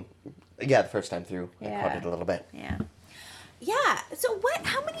 Yeah, the first time through, I Yeah. caught it a little bit. Yeah. Yeah. So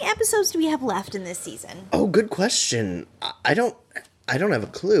how many episodes do we have left in this season? Oh, good question. I don't have a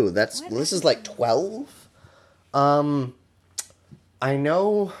clue. This is like 12. I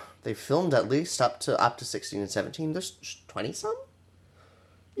know they filmed at least up to 16 and 17. There's 20 some?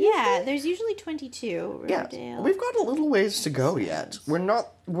 Yeah, there's usually 22. Riverdale. Yeah. We've got a little ways to go yet. We're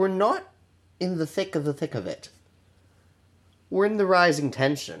not in the thick of it. We're in the rising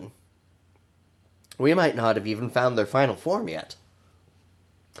tension. We might not have even found their final form yet.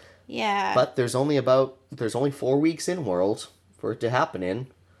 Yeah. But there's only 4 weeks in world for it to happen in.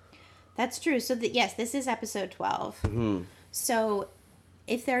 That's true. So, yes, this is episode 12. Mm-hmm. So,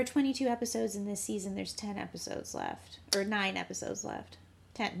 if there are 22 episodes in this season, there's 10 episodes left. Or 9 episodes left.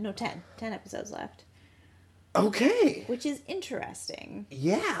 10 episodes left. Okay. Which is interesting.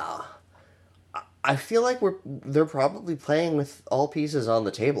 Yeah. I feel like they're probably playing with all pieces on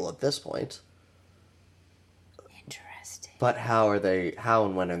the table at this point. Interesting. But how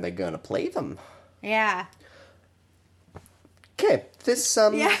and when are they going to play them? Yeah. Okay, this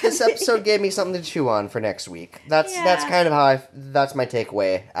episode gave me something to chew on for next week. That's kind of that's my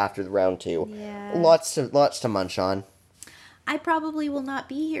takeaway after the round 2. Yeah. Lots to munch on. I probably will not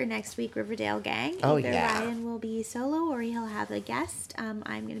be here next week, Riverdale gang. Oh, Either yeah. Ryan will be solo or he'll have a guest. I'm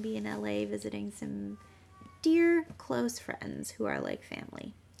going to be in LA visiting some dear close friends who are like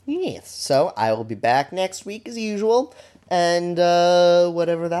family. Yes, so I will be back next week as usual, and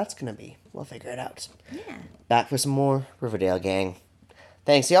whatever that's going to be. We'll figure it out. Yeah. Back for some more Riverdale gang.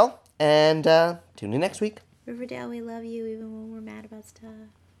 Thanks, y'all, and tune in next week. Riverdale, we love you even when we're mad about stuff.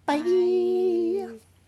 Bye.